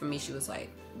finally heard it from me, she was like,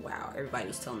 wow, everybody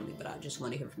was telling me, but I just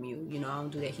want to hear from you. You know, I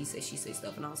don't do that he say, she say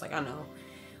stuff. And I was like, I know.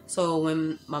 So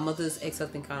when my mother's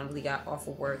ex-husband kindly got off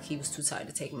of work, he was too tired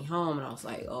to take me home. And I was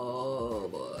like, oh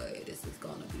boy, this is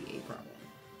going to be a problem.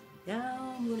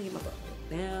 Now I'm going to get my butt.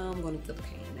 Now I'm going to feel the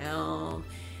pain. Now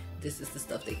this is the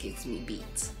stuff that gets me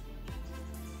beat.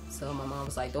 So my mom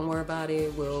was like, don't worry about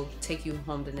it. We'll take you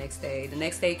home the next day. The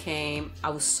next day came. I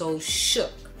was so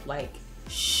shook, like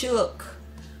shook.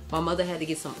 My mother had to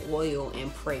get some oil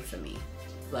and pray for me.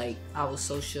 Like, I was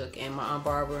so shook. And my Aunt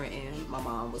Barbara and my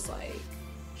mom was like,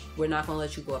 we're not going to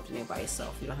let you go up there by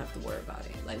yourself. You don't have to worry about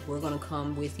it. Like, we're going to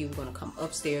come with you. We're going to come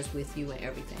upstairs with you and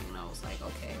everything. And I was like,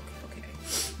 okay.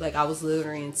 Like, I was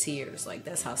literally in tears. Like,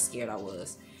 that's how scared I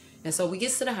was. And so we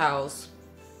get to the house.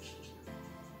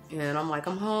 And I'm like,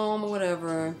 I'm home or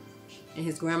whatever. And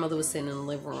his grandmother was sitting in the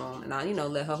living room. And I, you know,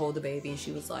 let her hold the baby. And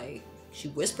she was like, she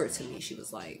whispered to me. She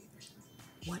was like,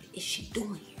 what is she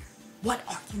doing here? What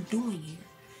are you doing here?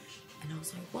 And I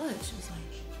was like, what? She was like,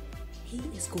 he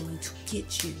is going to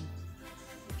get you.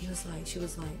 He was like, she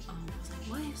was like, I was like,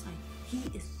 what? He was like,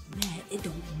 he is mad. It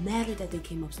don't matter that they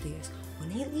came upstairs. When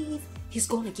they leave, he's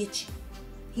going to get you.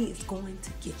 He is going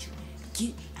to get you.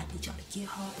 I need y'all to get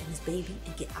her and this baby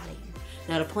and get out of here.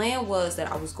 Now the plan was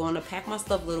that I was going to pack my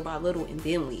stuff little by little and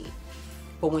then leave.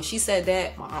 But when she said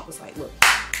that, my aunt was like, look,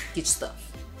 get your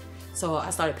stuff. So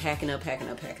I started packing up.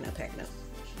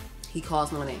 He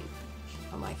calls my name.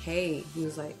 I'm like, hey. He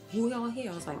was like, who y'all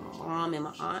here? I was like, my mom and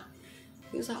my aunt.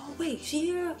 He was like, oh wait, she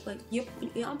here? Like, your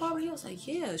Aunt Barbara here? I was like,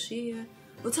 yeah, she here.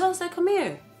 Well, tell us to come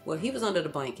here. Well, he was under the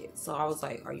blanket. So I was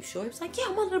like, are you sure? He was like, yeah,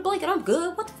 I'm under the blanket. I'm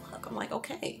good. What the fuck? I'm like,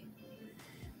 okay.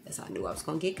 That's how I knew I was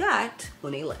going to get got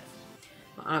when they left.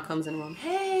 My aunt comes in the room.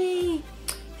 Hey,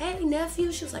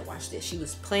 nephew. She was like, watch this. She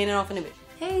was playing it off in the bed.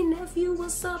 Hey, nephew,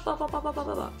 what's up? Blah, blah, blah, blah, blah,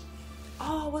 blah.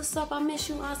 Oh, what's up? I miss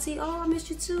you, auntie. Oh, I miss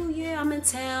you too. Yeah, I'm in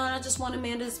town. I just want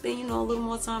Amanda to spend, you know, a little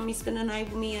more time. Me spend the night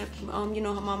with me at, you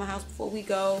know, her mama's house before we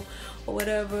go or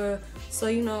whatever. So,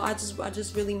 you know, I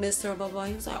just really missed her. Blah, blah.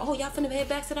 He was like, oh, y'all finna head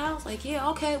back to the house? Like, yeah,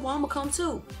 okay. Well, I'm gonna come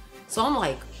too. So I'm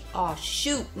like, oh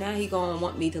shoot, now he gonna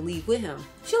want me to leave with him.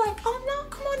 She like, oh no,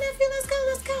 come on nephew,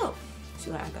 let's go. She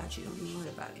like, I got you, don't even worry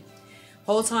about it.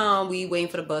 Whole time we waiting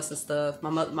for the bus and stuff. My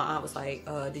aunt was like,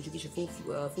 did you get your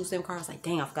food stamp card? I was like,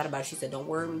 dang, I forgot about it. She said, don't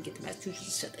worry, when we get to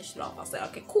Massachusetts, shut that shit off. I said,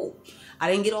 okay, cool. I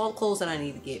didn't get all the clothes that I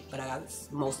need to get, but I got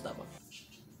most of them.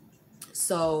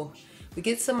 So we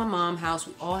get to my mom's house.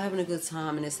 We all having a good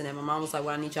time and this and that. My mom was like,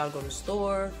 well, I need y'all to go to the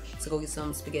store to go get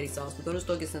some spaghetti sauce. We go to the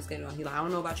store, get some spaghetti sauce. He's like, I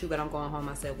don't know about you, but I'm going home.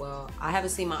 I said, well, I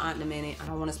haven't seen my aunt in a minute. I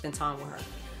don't want to spend time with her.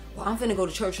 Well, I'm finna go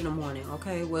to church in the morning.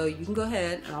 Okay, well, you can go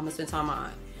ahead and I'm gonna spend time with my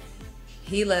aunt.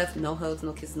 He left, no hugs,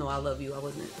 no kisses, no I love you. I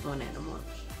wasn't on that no more.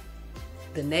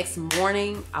 The next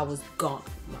morning, I was gone.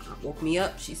 My aunt woke me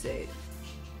up. She said,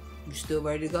 you still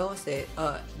ready to go? I said,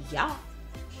 yeah.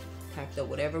 Packed up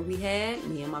whatever we had,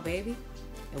 me and my baby,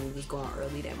 and we was going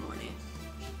early that morning.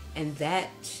 And that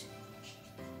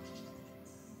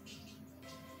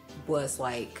was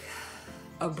like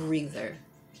a breather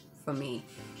for me.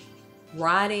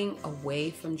 Riding away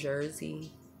from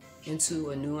Jersey into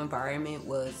a new environment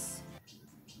was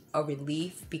a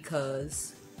relief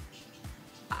because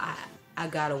I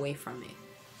got away from it.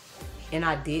 And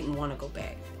I didn't want to go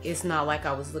back. It's not like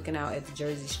I was looking out at the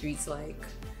Jersey streets like,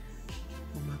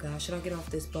 oh my God, should I get off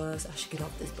this bus? I should get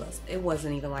off this bus. It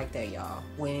wasn't even like that, y'all.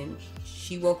 When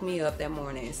she woke me up that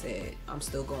morning and said, I'm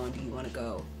still going, do you want to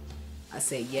go? I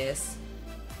said yes.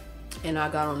 And I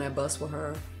got on that bus with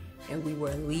her and we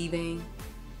were leaving.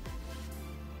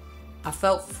 I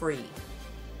felt free.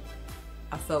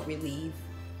 I felt relieved.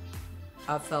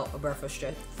 I felt a breath of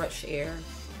fresh air.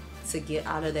 To get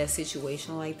out of that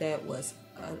situation like that was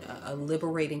a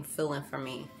liberating feeling for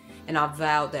me. And I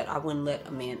vowed that I wouldn't let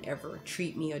a man ever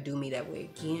treat me or do me that way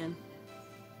again.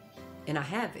 And I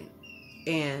haven't.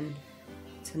 And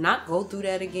to not go through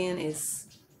that again is...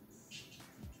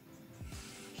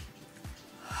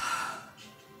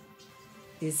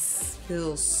 it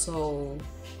feels so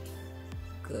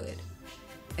good.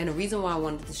 And the reason why I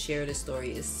wanted to share this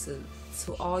story is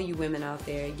to all you women out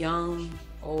there, young,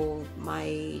 old, my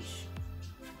age,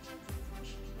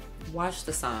 watch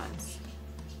the signs.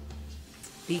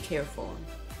 Be careful.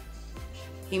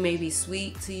 He may be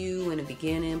sweet to you in the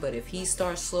beginning, but if he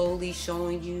starts slowly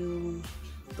showing you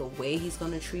the way he's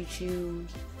going to treat you,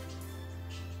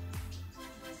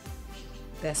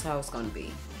 that's how it's gonna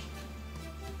be.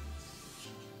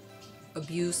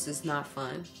 Abuse is not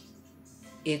fun.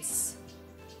 It's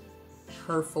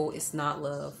hurtful. It's not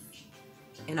love.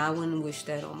 And I wouldn't wish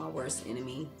that on my worst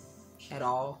enemy at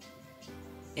all.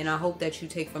 And I hope that you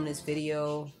take from this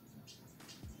video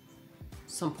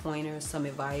some pointers, some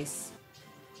advice.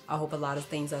 I hope a lot of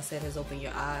things I said has opened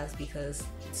your eyes, because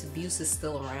this abuse is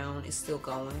still around. It's still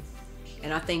going.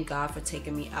 And I thank God for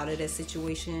taking me out of that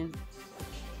situation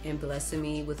and blessing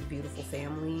me with a beautiful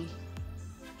family.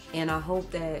 And I hope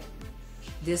that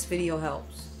this video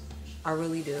helps. I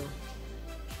really do.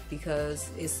 Because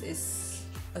it's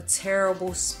a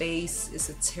terrible space. It's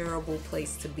a terrible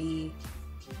place to be.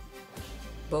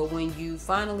 But when you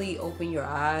finally open your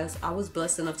eyes, I was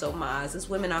blessed enough to open my eyes. There's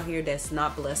women out here that's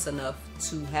not blessed enough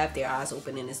to have their eyes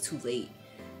open, and it's too late.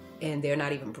 And they're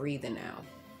not even breathing now.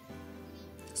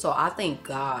 So I thank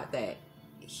God that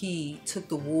He took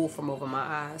the wool from over my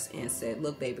eyes and said,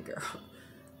 look, baby girl,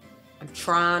 I'm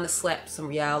trying to slap some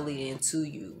reality into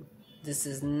you. This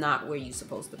is not where you're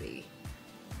supposed to be.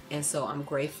 And so I'm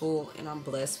grateful and I'm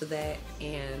blessed for that.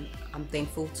 And I'm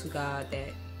thankful to God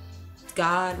that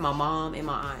God, my mom, and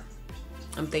my aunt,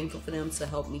 I'm thankful for them to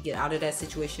help me get out of that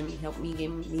situation, help me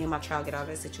and my child get out of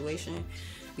that situation,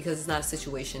 because it's not a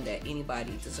situation that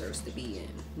anybody deserves to be in.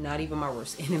 Not even my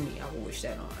worst enemy I will wish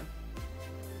that on.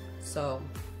 So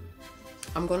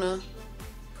I'm gonna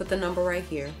put the number right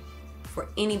here for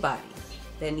anybody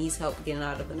that needs help getting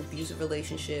out of an abusive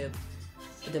relationship,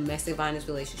 a domestic violence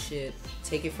relationship.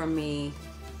 Take it from me.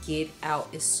 Get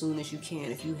out as soon as you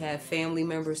can. If you have family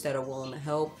members that are willing to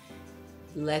help,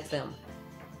 let them,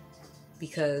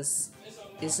 because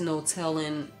there's no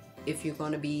telling if you're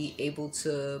going to be able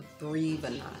to breathe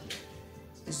or not.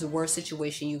 It's the worst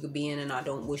situation you could be in, and I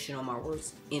don't wish it on my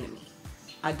worst enemy.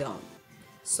 I don't.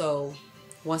 So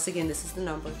once again, this is the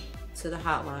number to the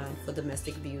hotline for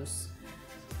domestic abuse.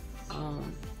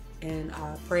 And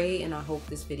I pray and I hope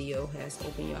this video has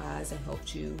opened your eyes and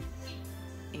helped you.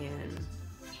 And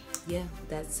yeah,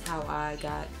 that's how I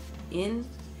got in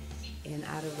and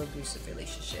out of an abusive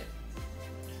relationship.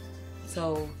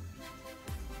 So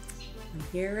I'm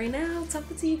here right now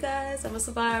talking to you guys. I'm a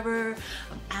survivor.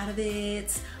 I'm out of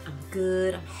it. I'm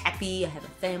good. I'm happy. I have a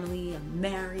family. I'm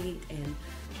married, and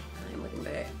I ain't looking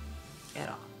back at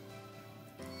all.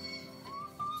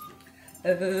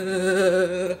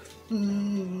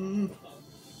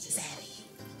 Just happy.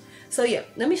 So yeah,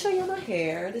 let me show you my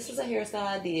hair. This is a hairstyle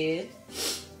I did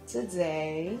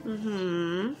today.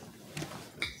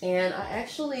 And I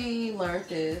actually learned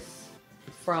this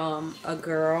from a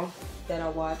girl that I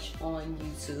watch on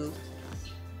YouTube.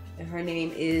 And her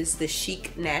name is The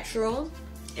Chic Natural.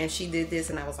 And she did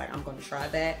this and I was like, I'm going to try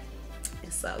that.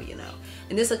 And so, you know.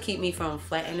 And this will keep me from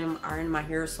flattening and ironing my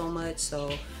hair so much.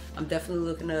 So I'm definitely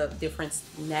looking up different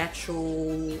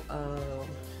natural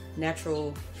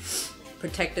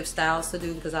protective styles to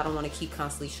do, because I don't want to keep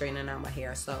constantly straightening out my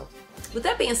hair. So with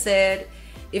that being said,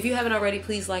 if you haven't already,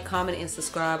 please like, comment, and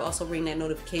subscribe. Also ring that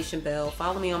notification bell.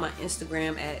 Follow me on my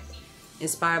Instagram at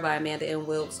Inspired by Amanda N.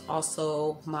 Wilkes.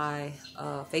 Also my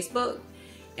Facebook.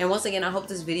 And once again, I hope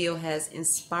this video has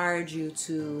inspired you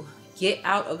to get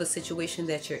out of a situation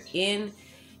that you're in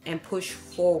and push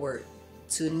forward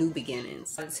to new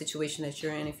beginnings. The situation that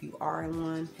you're in, if you are in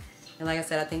one. And like I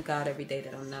said, I thank God every day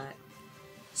that I'm not.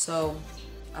 So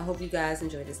I hope you guys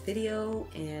enjoyed this video,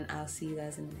 and I'll see you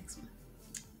guys in the next one.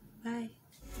 Bye.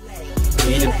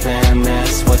 Peter Pan,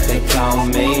 that's what they call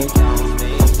me.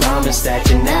 I promise that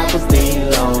you'll never be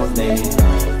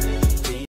lonely.